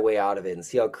compose my way out of it and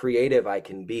see how creative I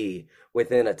can be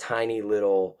within a tiny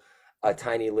little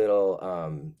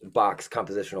box,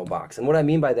 compositional box. And what I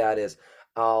mean by that is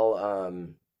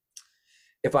I'll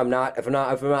if I'm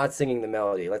not singing the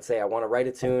melody, let's say I want to write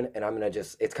a tune and I'm gonna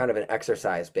just it's kind of an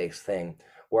exercise based thing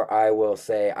where I will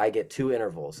say I get two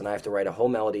intervals and I have to write a whole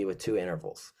melody with two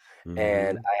intervals and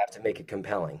Mm-hmm. I have to make it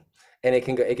compelling. And it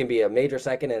can be a major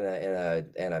second and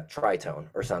a tritone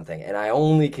or something. And I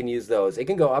only can use those. It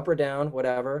can go up or down,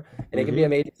 whatever. And it can be Mm-hmm. a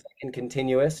major second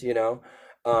continuous, you know.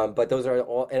 But those are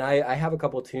all, and I have a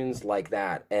couple tunes like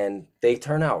that, and they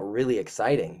turn out really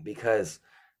exciting because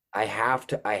I have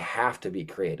to be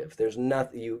creative. There's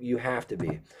nothing you have to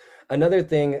be.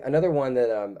 Another one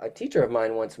that a teacher of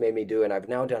mine once made me do, and I've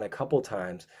now done a couple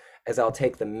times, is I'll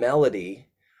take the melody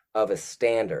of a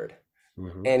standard,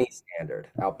 Mm-hmm. any standard.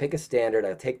 I'll pick a standard,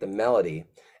 I'll take the melody,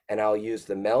 and I'll use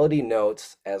the melody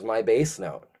notes as my bass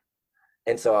note.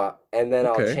 And then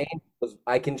I'll Okay. change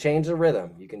I can change the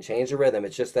rhythm. You can change the rhythm.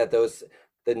 It's just that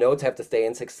the notes have to stay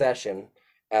in succession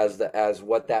as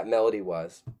what that melody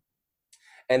was,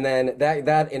 and then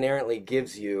that inherently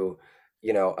gives you,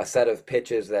 you know, a set of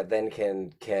pitches that then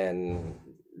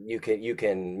you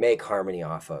can make harmony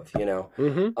off of, you know.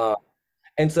 Mm-hmm. uh,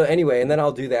 and so anyway, and then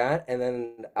I'll do that, and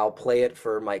then I'll play it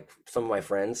for some of my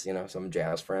friends, you know, some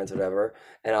jazz friends, whatever,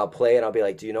 and I'll play it. I'll be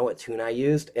like, do you know what tune I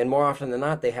used? And more often than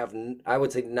not, I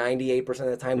would say 98%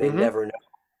 of the time they Mm-hmm. never know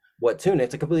what tune.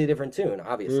 It's a completely different tune,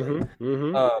 obviously. Mm-hmm.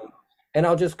 Mm-hmm. um, and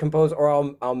I'll just compose, or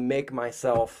I'll make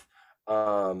myself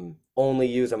only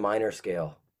use a minor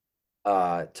scale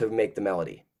to make the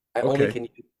melody. I only Okay. can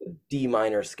use the D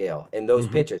minor scale and those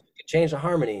Mm-hmm. pitches. You can change the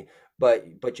harmony,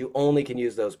 but you only can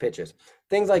use those pitches.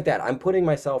 Things like that. I'm putting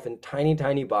myself in tiny,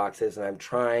 tiny boxes, and I'm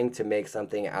trying to make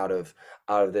something out of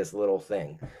this little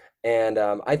thing. And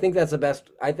I think that's the best.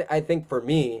 I think for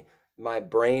me, my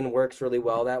brain works really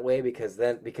well that way because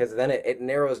then it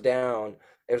narrows down.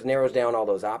 It narrows down all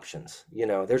those options. You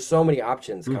know, there's so many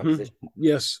options composition.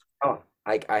 Yes. Oh,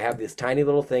 I have this tiny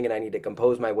little thing and I need to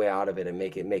compose my way out of it and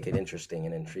make it interesting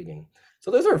and intriguing.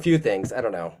 So those are a few things. I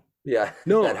don't know. Yeah,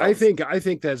 No, that helps. I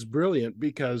think that's brilliant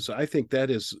because I think that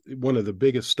is one of the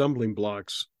biggest stumbling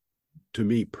blocks to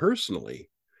me personally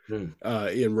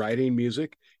Mm, in writing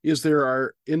music is there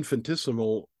are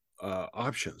infinitesimal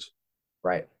options.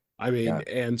 right. I mean, Yeah.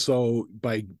 and so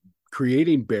by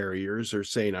creating barriers or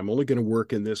saying I'm only going to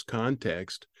work in this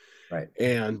context, Right.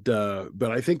 and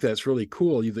but I think that's really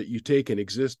cool that you take an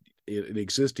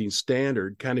existing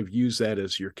standard, kind of use that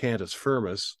as your cantus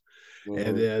firmus,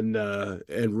 and Hmm. then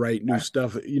and write new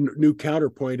stuff, new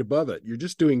counterpoint above it. You're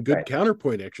just doing good Right.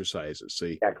 counterpoint exercises.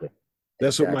 See, Exactly.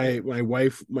 that's what Exactly.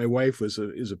 my wife was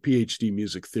is a PhD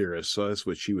music theorist, so that's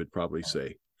what she would probably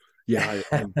say. Yeah,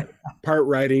 and part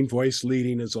writing, voice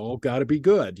leading is all got to be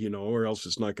good, or else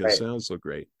it's not going to Right. sound so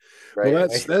great. Well, Right.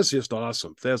 Right. that's just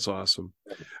awesome. That's awesome.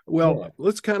 Well, Yeah.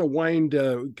 let's kind of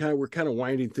we're kind of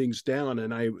winding things down,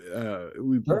 and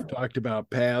we've Sure. talked about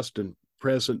past and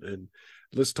present, and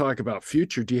let's talk about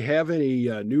future. Do you have any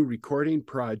new recording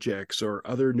projects or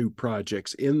other new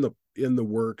projects in the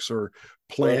works or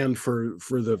Sure. planned for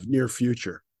the near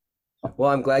future?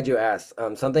 Well, I'm glad you asked.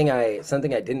 Something I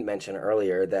didn't mention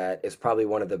earlier that is probably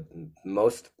one of the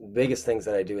most biggest things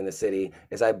that I do in the city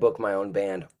is I book my own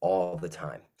band all the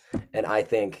time, and I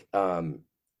think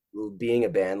being a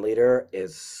band leader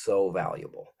is so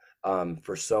valuable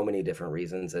for so many different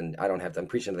reasons. And I don't have to. I'm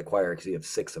preaching to the choir because you have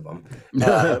six of them.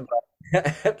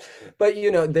 But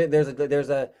you know, there's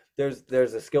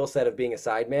a skill set of being a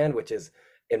sideman, which is,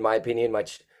 in my opinion,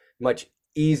 much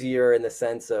easier in the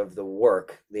sense of the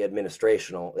work, the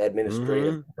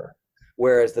administrative Hmm. work.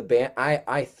 Whereas the band,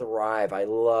 I thrive. I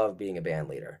love being a band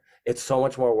leader. It's so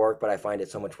much more work, but I find it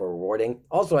so much more rewarding.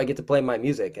 Also, I get to play my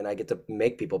music and I get to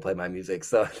make people play my music,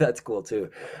 so that's cool too.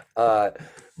 Uh,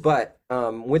 but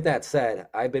with that said,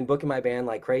 I've been booking my band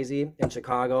like crazy in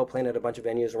Chicago, playing at a bunch of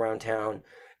venues around town,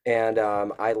 and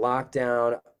I locked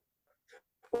down.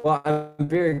 Well, I'm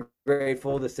very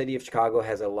grateful. The city of Chicago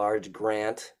has a large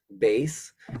grant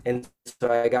base, and so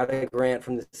I got a grant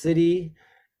from the city.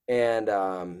 And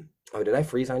oh, did I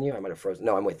freeze on you? I might have frozen.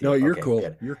 No, I'm with No, you. you're Okay, cool.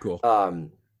 good. You're cool.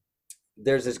 Um,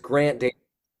 there's this grant date.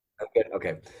 I'm good.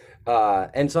 Okay.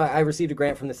 And so I received a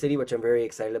grant from the city, which I'm very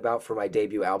excited about for my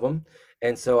debut album.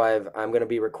 And so I'm going to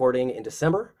be recording in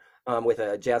December with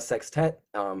a jazz sextet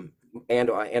and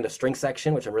a string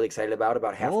section, which I'm really excited about.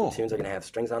 About half the Oh, tunes are going to have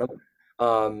strings on them.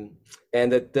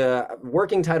 And the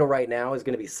working title right now is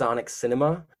going to be Sonic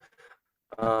Cinema.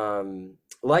 Um,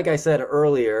 like I said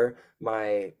earlier,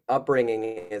 my upbringing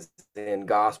is in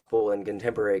gospel and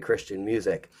contemporary Christian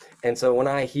music. And so when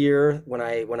I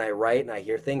write and I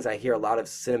hear things, I hear a lot of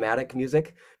cinematic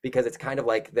music because it's kind of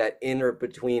like that inner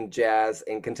between jazz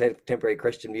and contemporary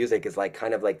Christian music is like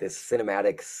kind of like this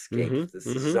cinematic scape, mm-hmm, this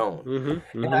mm-hmm, zone. mm-hmm,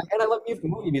 And mm-hmm. I love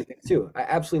movie music too. I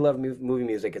absolutely love movie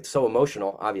music. It's so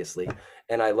emotional, obviously,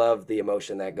 and I love the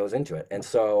emotion that goes into it. And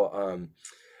so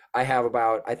I have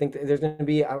about, I think there's going to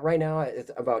be right now, it's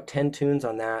about 10 tunes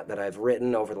on that I've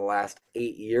written over the last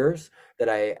 8 years that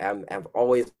have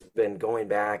always been going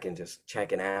back and just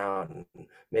checking out and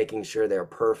making sure they're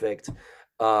perfect.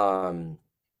 Um,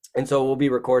 and so we'll be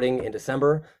recording in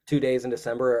December, 2 days in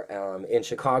December, in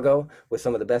Chicago with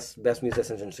some of the best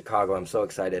musicians in Chicago. I'm so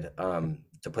excited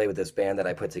to play with this band that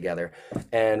I put together,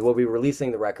 and we'll be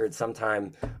releasing the record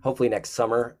sometime, hopefully next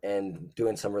summer, and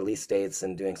doing some release dates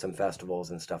and doing some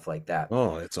festivals and stuff like that.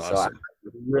 Oh, that's So I'm awesome.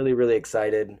 really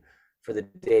excited for the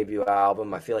debut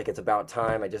album. I feel like it's about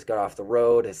time. I just got off the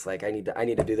road. It's like I need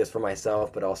to do this for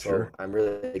myself, but also Sure. I'm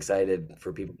really excited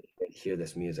for people to hear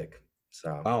this music.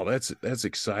 So. Wow, that's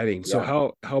exciting. So Yeah.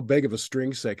 how big of a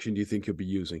string section do you think you'll be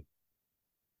using?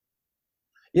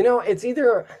 You know, it's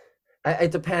either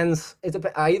it depends.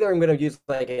 I either I'm going to use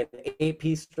like an 8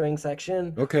 piece string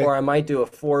section, Okay. or I might do a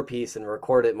 4 piece and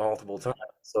record it multiple times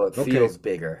so it Okay. feels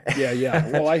bigger. Yeah, yeah.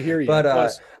 Well, I hear you. But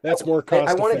Plus, that's more I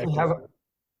cost wanted to effective. have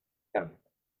yeah,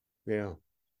 Yeah.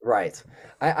 right.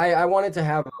 I wanted to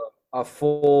have a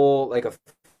full like a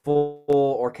full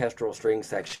orchestral string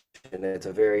section. It's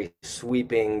a very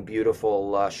sweeping, beautiful,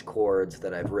 lush chords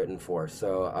that I've written for.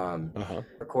 So Uh-huh.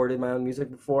 recorded my own music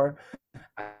before.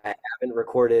 I haven't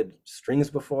recorded strings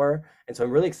before, and so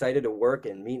I'm really excited to work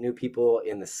and meet new people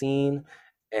in the scene,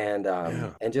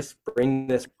 Yeah. and just bring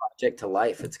this project to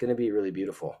life. It's going to be really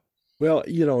beautiful. Well,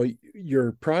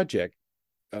 your project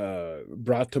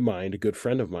brought to mind a good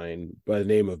friend of mine by the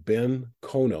name of Ben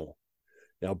Kono.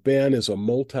 Now, Ben is a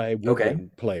multi Okay.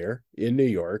 woodwind player in New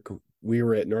York. We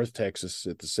were at North Texas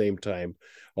at the same time,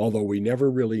 although we never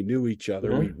really knew each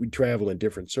other. Hmm. We travel in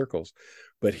different circles,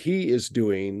 but he is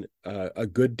doing a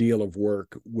good deal of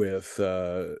work with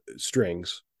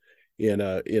strings in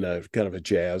a kind of a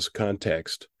jazz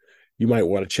context. You might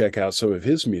want to check out some of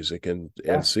his music and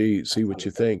Yeah. see what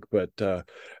you think. But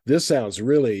this sounds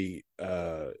really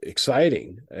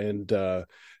exciting, and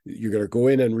you're going to go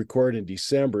in and record in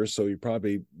December. So you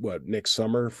probably what next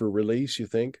summer for release? You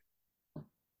think?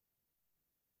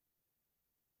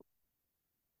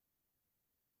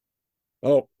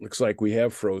 Oh, looks like we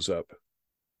have froze up.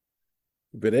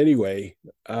 But anyway,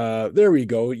 there we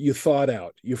go. You thawed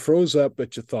out. You froze up,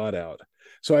 but you thawed out.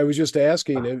 So I was just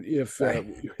asking Oh, if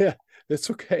sorry. yeah, that's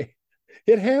okay.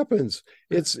 It happens.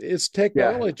 It's Yeah.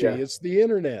 technology. Yeah. It's the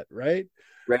internet, right?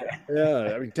 Right.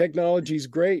 Yeah, I mean technology's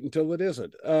great until it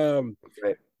isn't.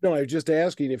 Right. No, I was just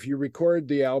asking if you record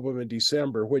the album in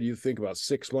December, what do you think about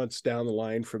 6 months down the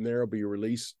line from there will be your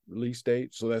release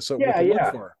date? So that's something we Yeah. can look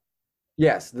Yeah. for.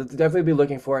 Yes. Definitely be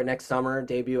looking for it next summer.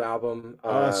 Debut album.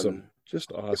 Awesome.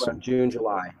 Just Around awesome. June,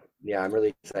 July. Yeah, I'm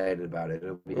really excited about it.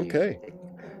 It'll be Okay.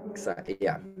 exciting.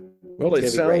 Yeah, Well,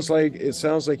 it's gonna be great. it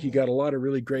sounds like you got a lot of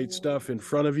really great stuff in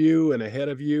front of you and ahead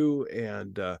of you,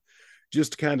 and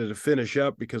just kind of to finish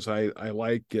up because I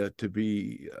like to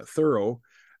be thorough,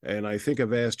 and I think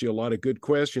I've asked you a lot of good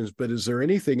questions. But is there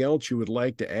anything else you would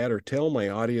like to add or tell my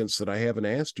audience that I haven't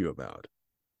asked you about?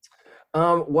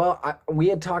 Well, we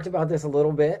had talked about this a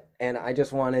little bit, and I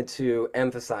just wanted to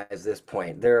emphasize this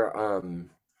point.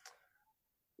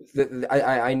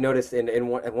 I noticed in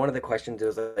one of the questions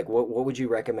is like, what would you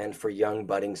recommend for young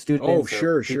budding Oh, students or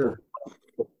sure, people sure.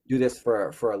 who do this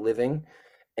for a living?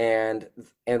 And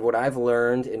what I've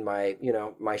learned in my,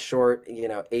 my short,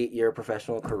 8-year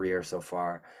professional career so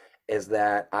far is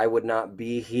that I would not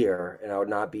be here and I would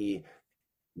not be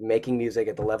making music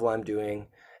at the level I'm doing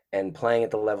and playing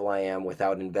at the level I am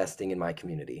without investing in my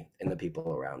community and the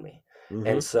people around me. Mm-hmm.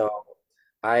 And so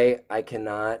I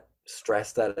cannot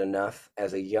stress that enough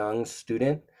as a young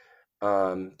student,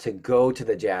 to go to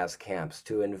the jazz camps,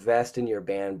 to invest in your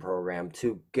band program,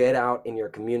 to get out in your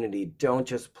community. Don't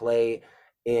just play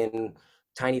in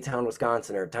tiny town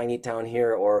Wisconsin or tiny town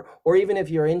here, or even if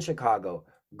you're in Chicago,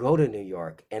 go to New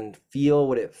York and feel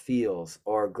what it feels,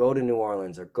 or go to New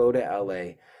Orleans or go to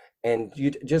LA. And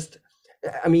you just,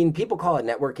 I mean, people call it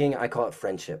networking. I call it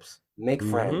friendships. Make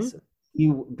Mm-hmm. friends.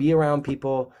 You be around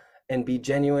people and be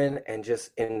genuine and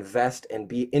just invest and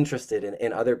be interested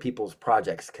in other people's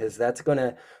projects, because that's going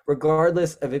to,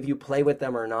 regardless of if you play with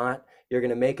them or not, you're going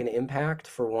to make an impact,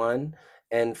 for one.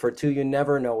 And for two, you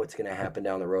never know what's going to happen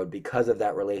down the road because of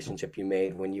that relationship you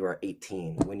made when you were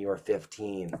 18, when you were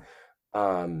 15.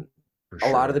 um, For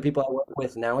a lot of sure. the people I work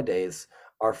with nowadays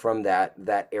are from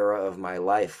that era of my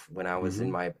life when I was in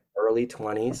Mm-hmm. my early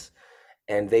 20s,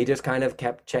 and they just kind of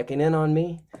kept checking in on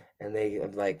me, and they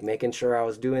like making sure I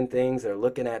was doing things or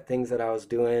looking at things that I was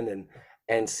doing,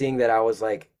 and seeing that I was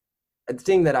like,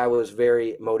 seeing that I was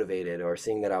very motivated, or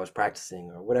seeing that I was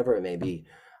practicing, or whatever it may be.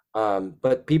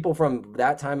 But people from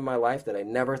that time in my life that I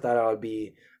never thought I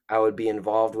would be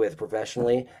involved with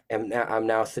professionally, and now, I'm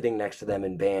now sitting next to them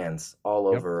in bands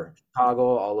all Yep. over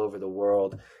Chicago, all over the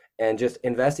world. And just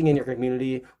investing in your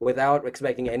community without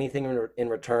expecting anything in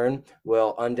return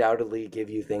will undoubtedly give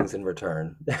you things in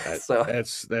return. So,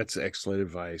 That's excellent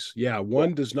advice. Yeah, yeah,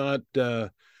 one does not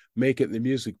make it in the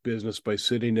music business by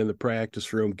sitting in the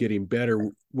practice room getting better,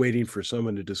 waiting for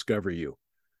someone to discover you.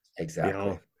 You exactly.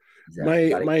 know, Exactly. my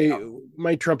Got to get my out.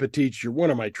 my trumpet teacher, one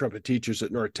of my trumpet teachers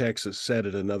at North Texas, said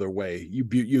it another way. You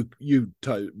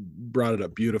brought it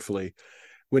up beautifully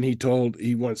when he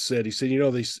once said, he said,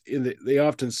 they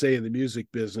often say in the music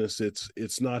business,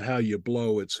 it's not how you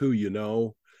blow, it's who you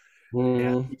know.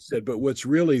 And Mhm. he said, but what's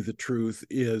really the truth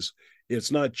is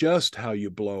it's not just how you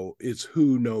blow, it's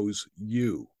who knows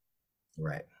you,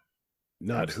 Right.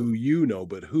 not who Absolutely. you know,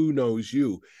 but who knows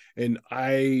you. And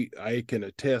I can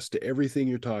attest to everything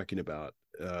you're talking about.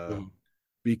 Mhm.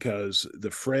 Because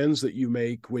the friends that you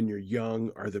make when you're young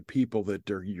are the people that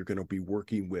you're going to be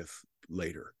working with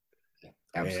later.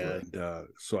 Absolutely. And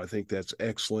so I think that's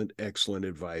excellent, excellent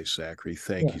advice, Zachary.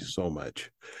 Thank Yeah. you Of so much.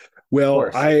 Well,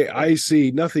 course. I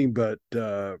see nothing but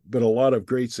a lot of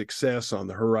great success on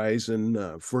the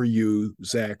horizon for you,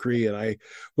 Zachary, and I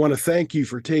want to thank you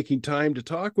for taking time to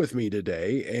talk with me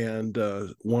today, and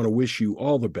want to wish you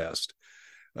all the best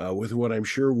with what I'm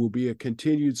sure will be a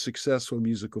continued successful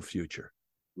musical future.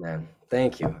 Man,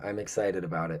 thank you. I'm excited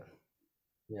about it.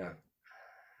 Yeah.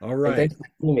 All And right. thanks for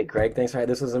seeing me, Craig. Thanks for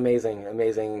this was amazing,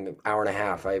 amazing hour and a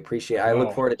half. I appreciate it. I look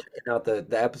Wow. forward to checking out the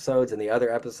episodes and the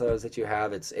other episodes that you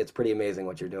have. It's pretty amazing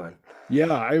what you're doing.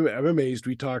 Yeah, I'm amazed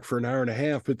we talked for an hour and a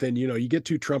half, but then, you get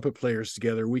two trumpet players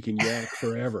together, we can yak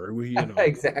forever.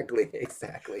 Exactly,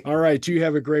 exactly. All right. You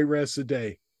have a great rest of the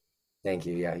day. Thank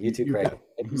you. Yeah, you You, too, you Craig. bet.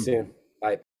 Thank you Mhm. soon.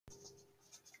 Bye.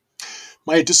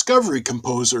 My discovery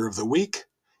composer of the week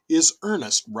is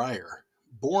Ernest Ryer,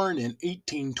 born in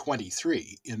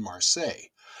 1823 in Marseille.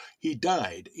 He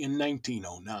died in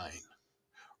 1909.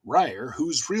 Ryer,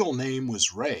 whose real name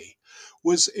was Ray,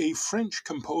 was a French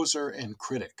composer and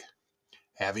critic.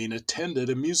 Having attended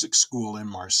a music school in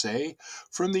Marseille,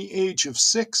 from the age of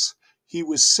 6, he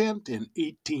was sent in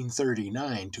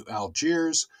 1839 to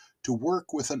Algiers to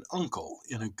work with an uncle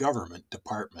in a government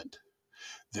department.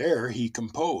 There he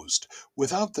composed,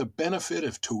 without the benefit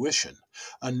of tuition,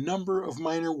 a number of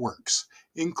minor works,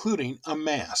 including a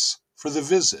Mass for the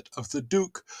visit of the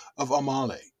Duke of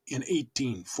Aumale in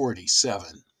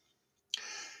 1847.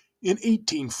 In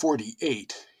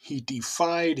 1848, he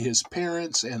defied his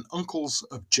parents' and uncle's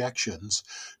objections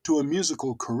to a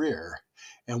musical career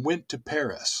and went to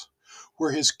Paris,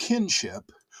 where his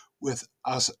kinship with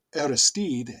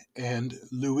Aristide and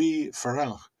Louis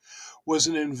Ferrand was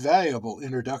an invaluable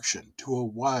introduction to a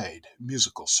wide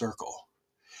musical circle.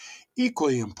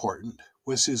 Equally important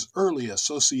was his early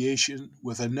association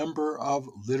with a number of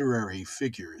literary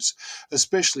figures,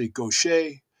 especially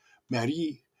Gaucher,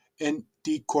 Marie, and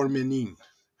de Cormenin,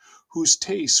 whose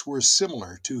tastes were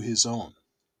similar to his own.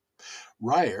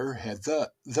 Ryer had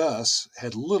thus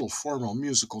had little formal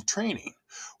musical training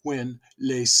when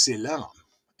Les Célèbres,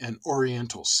 an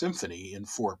Oriental symphony in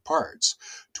 4 parts,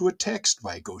 to a text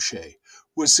by Gaucher,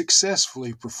 was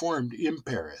successfully performed in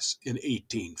Paris in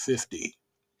 1850.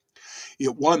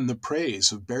 It won the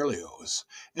praise of Berlioz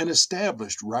and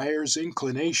established Ryer's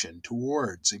inclination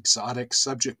towards exotic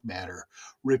subject matter,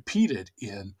 repeated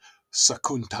in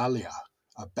Sakuntala,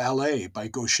 a ballet by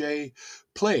Gaucher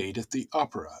played at the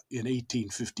Opera in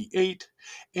 1858,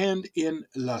 and in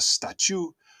La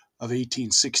Statue of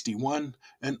 1861,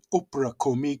 an opera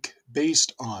comique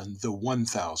based on the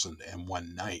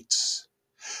 1001 Nights.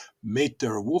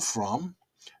 Mater Wolfram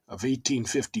of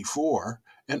 1854,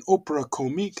 an opera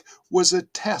comique, was a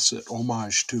tacit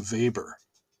homage to Weber.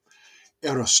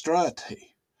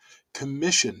 Erostrate,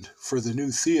 commissioned for the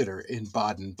new theater in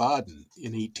Baden-Baden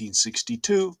in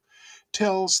 1862,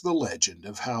 tells the legend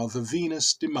of how the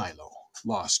Venus de Milo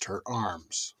lost her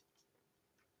arms.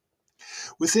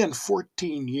 Within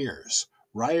 14 years,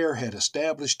 Ryer had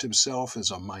established himself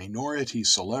as a minority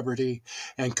celebrity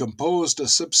and composed a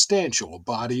substantial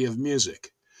body of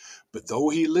music. But though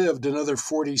he lived another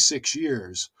 46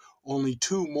 years, only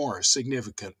 2 more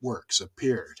significant works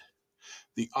appeared.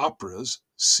 The operas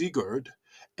Sigurd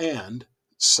and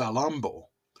Salambo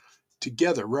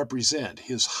together represent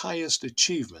his highest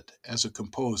achievement as a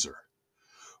composer.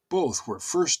 Both were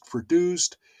first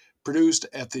produced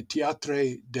at the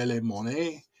Théâtre de la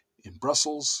Monnaie in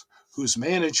Brussels, whose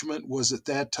management was at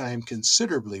that time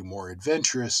considerably more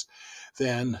adventurous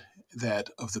than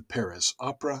that of the Paris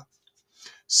Opera.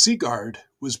 Sigurd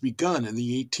was begun in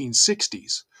the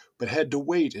 1860s, but had to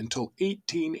wait until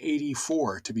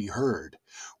 1884 to be heard,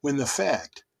 when the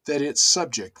fact that its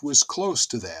subject was close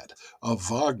to that of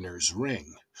Wagner's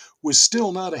Ring was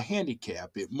still not a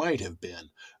handicap it might have been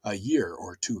a year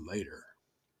or 2 later.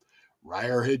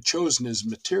 Ryer had chosen his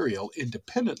material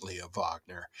independently of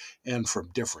Wagner and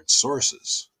from different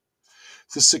sources.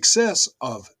 The success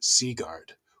of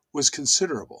Sigurd was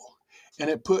considerable, and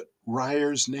it put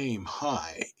Ryer's name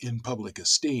high in public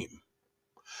esteem.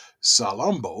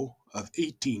 Salambo of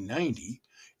 1890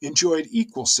 enjoyed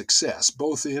equal success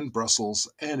both in Brussels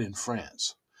and in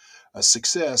France, a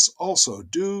success also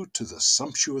due to the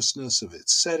sumptuousness of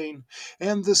its setting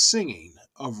and the singing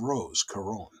of Rose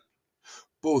Caron.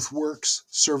 Both works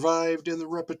survived in the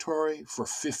repertory for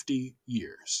 50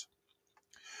 years.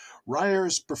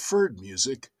 Ryer's preferred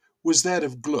music was that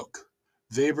of Gluck,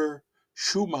 Weber,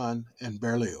 Schumann, and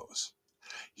Berlioz.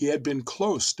 He had been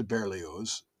close to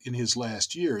Berlioz in his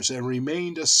last years and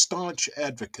remained a staunch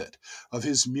advocate of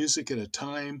his music at a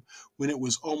time when it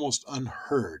was almost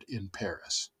unheard in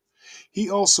Paris. He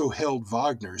also held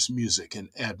Wagner's music in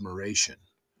admiration.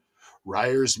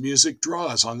 Ryer's music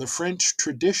draws on the French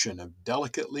tradition of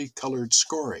delicately colored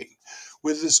scoring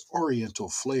with this oriental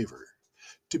flavor,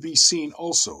 to be seen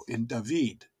also in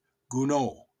David,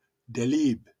 Gounod,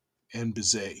 Delibes, and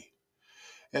Bizet.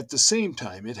 At the same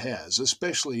time, it has,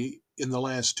 especially in the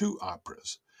last 2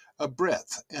 operas, a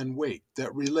breadth and weight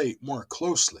that relate more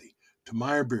closely to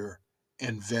Meyerbeer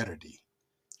and Verdi.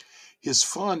 His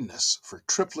fondness for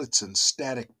triplets and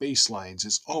static bass lines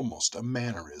is almost a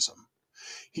mannerism.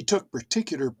 He took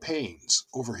particular pains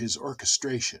over his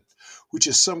orchestration, which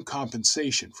is some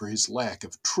compensation for his lack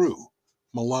of true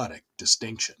melodic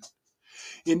distinction.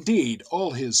 Indeed,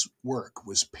 all his work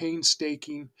was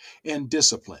painstaking and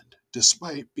disciplined,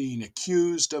 despite being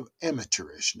accused of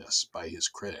amateurishness by his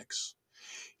critics.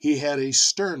 He had a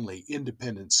sternly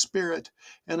independent spirit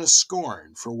and a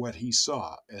scorn for what he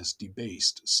saw as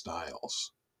debased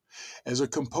styles. As a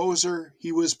composer,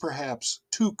 he was perhaps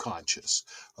too conscious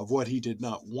of what he did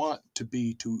not want to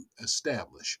be to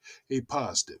establish a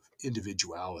positive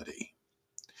individuality.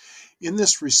 In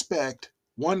this respect,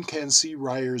 one can see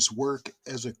Reyer's work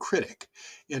as a critic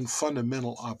in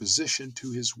fundamental opposition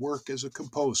to his work as a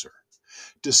composer,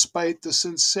 despite the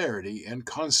sincerity and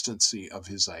constancy of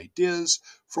his ideas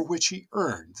for which he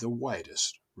earned the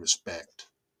widest respect.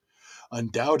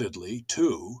 Undoubtedly,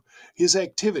 too, his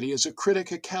activity as a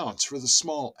critic accounts for the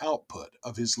small output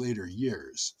of his later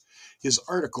years. His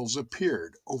articles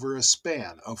appeared over a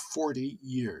span of 40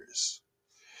 years.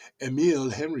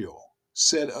 Émile Henriot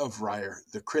said of Reyer,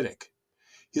 the critic,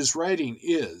 "His writing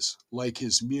is, like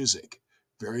his music,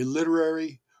 very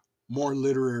literary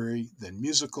than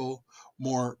musical,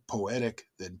 more poetic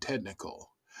than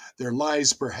technical. There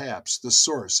lies perhaps the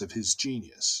source of his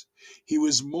genius. He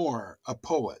was more a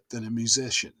poet than a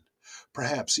musician,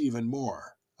 perhaps even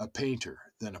more a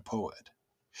painter than a poet.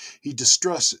 He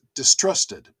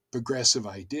distrusted progressive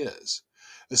ideas,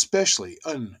 especially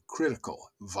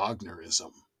uncritical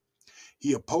Wagnerism.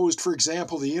 He opposed, for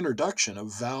example, the introduction of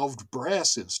valved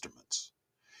brass instruments.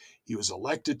 He was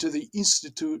elected to the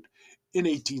Institute in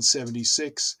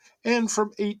 1876, and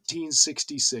from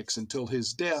 1866 until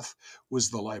his death was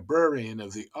the librarian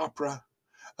of the opera,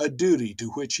 a duty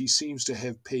to which he seems to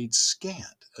have paid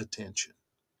scant attention."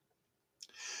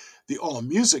 The All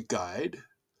Music Guide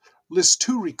lists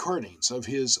 2 recordings of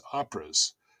his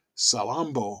operas,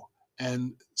 Salammbô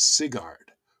and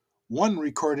Sigurd, 1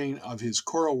 recording of his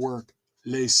choral work,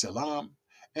 Les Salams,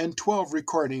 and 12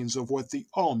 recordings of what the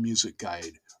All Music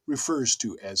Guide refers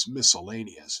to as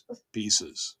miscellaneous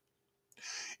pieces.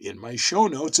 In my show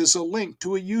notes is a link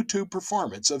to a YouTube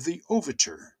performance of the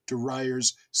overture to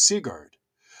Reyer's Sigurd,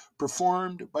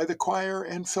 performed by the Choir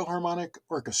and Philharmonic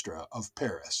Orchestra of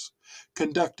Paris,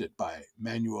 conducted by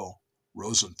Manuel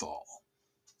Rosenthal.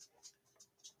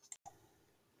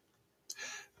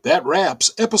 That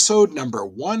wraps episode number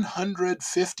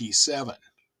 157.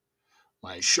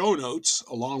 My show notes,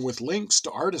 along with links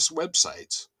to artist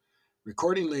websites,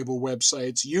 recording label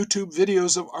websites, YouTube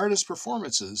videos of artist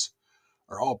performances,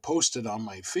 are all posted on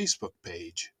my Facebook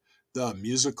page, The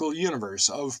Musical Universe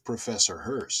of Professor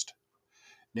Hurst.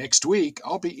 Next week,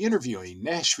 I'll be interviewing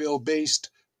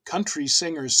Nashville-based country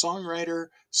singer-songwriter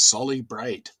Sully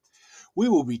Bright. We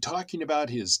will be talking about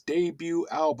his debut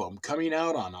album coming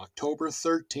out on October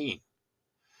 13.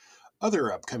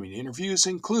 Other upcoming interviews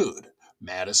include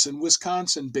Madison,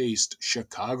 Wisconsin-based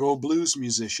Chicago blues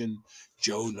musician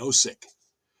Joe Nosek,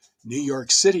 New York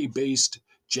City-based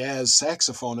jazz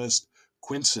saxophonist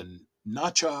Quincy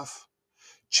Nachoff,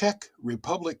 Czech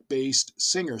Republic-based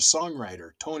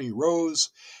singer-songwriter Tony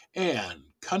Rose,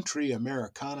 and country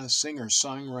Americana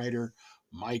singer-songwriter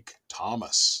Mike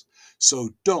Thomas.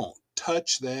 So don't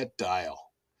touch that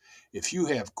dial. If you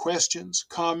have questions,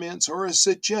 comments, or a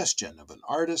suggestion of an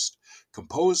artist,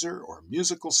 composer, or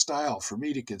musical style for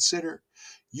me to consider,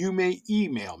 you may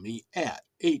email me at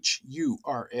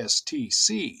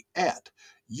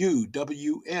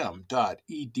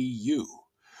hurstc@uwm.edu.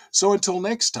 So until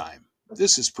next time,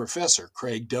 this is Professor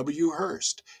Craig W.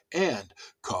 Hurst and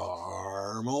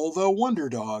Carmel the Wonder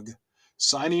Dog,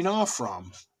 signing off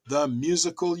from the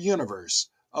musical universe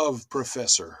of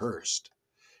Professor Hurst.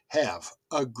 Have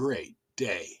a great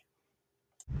day.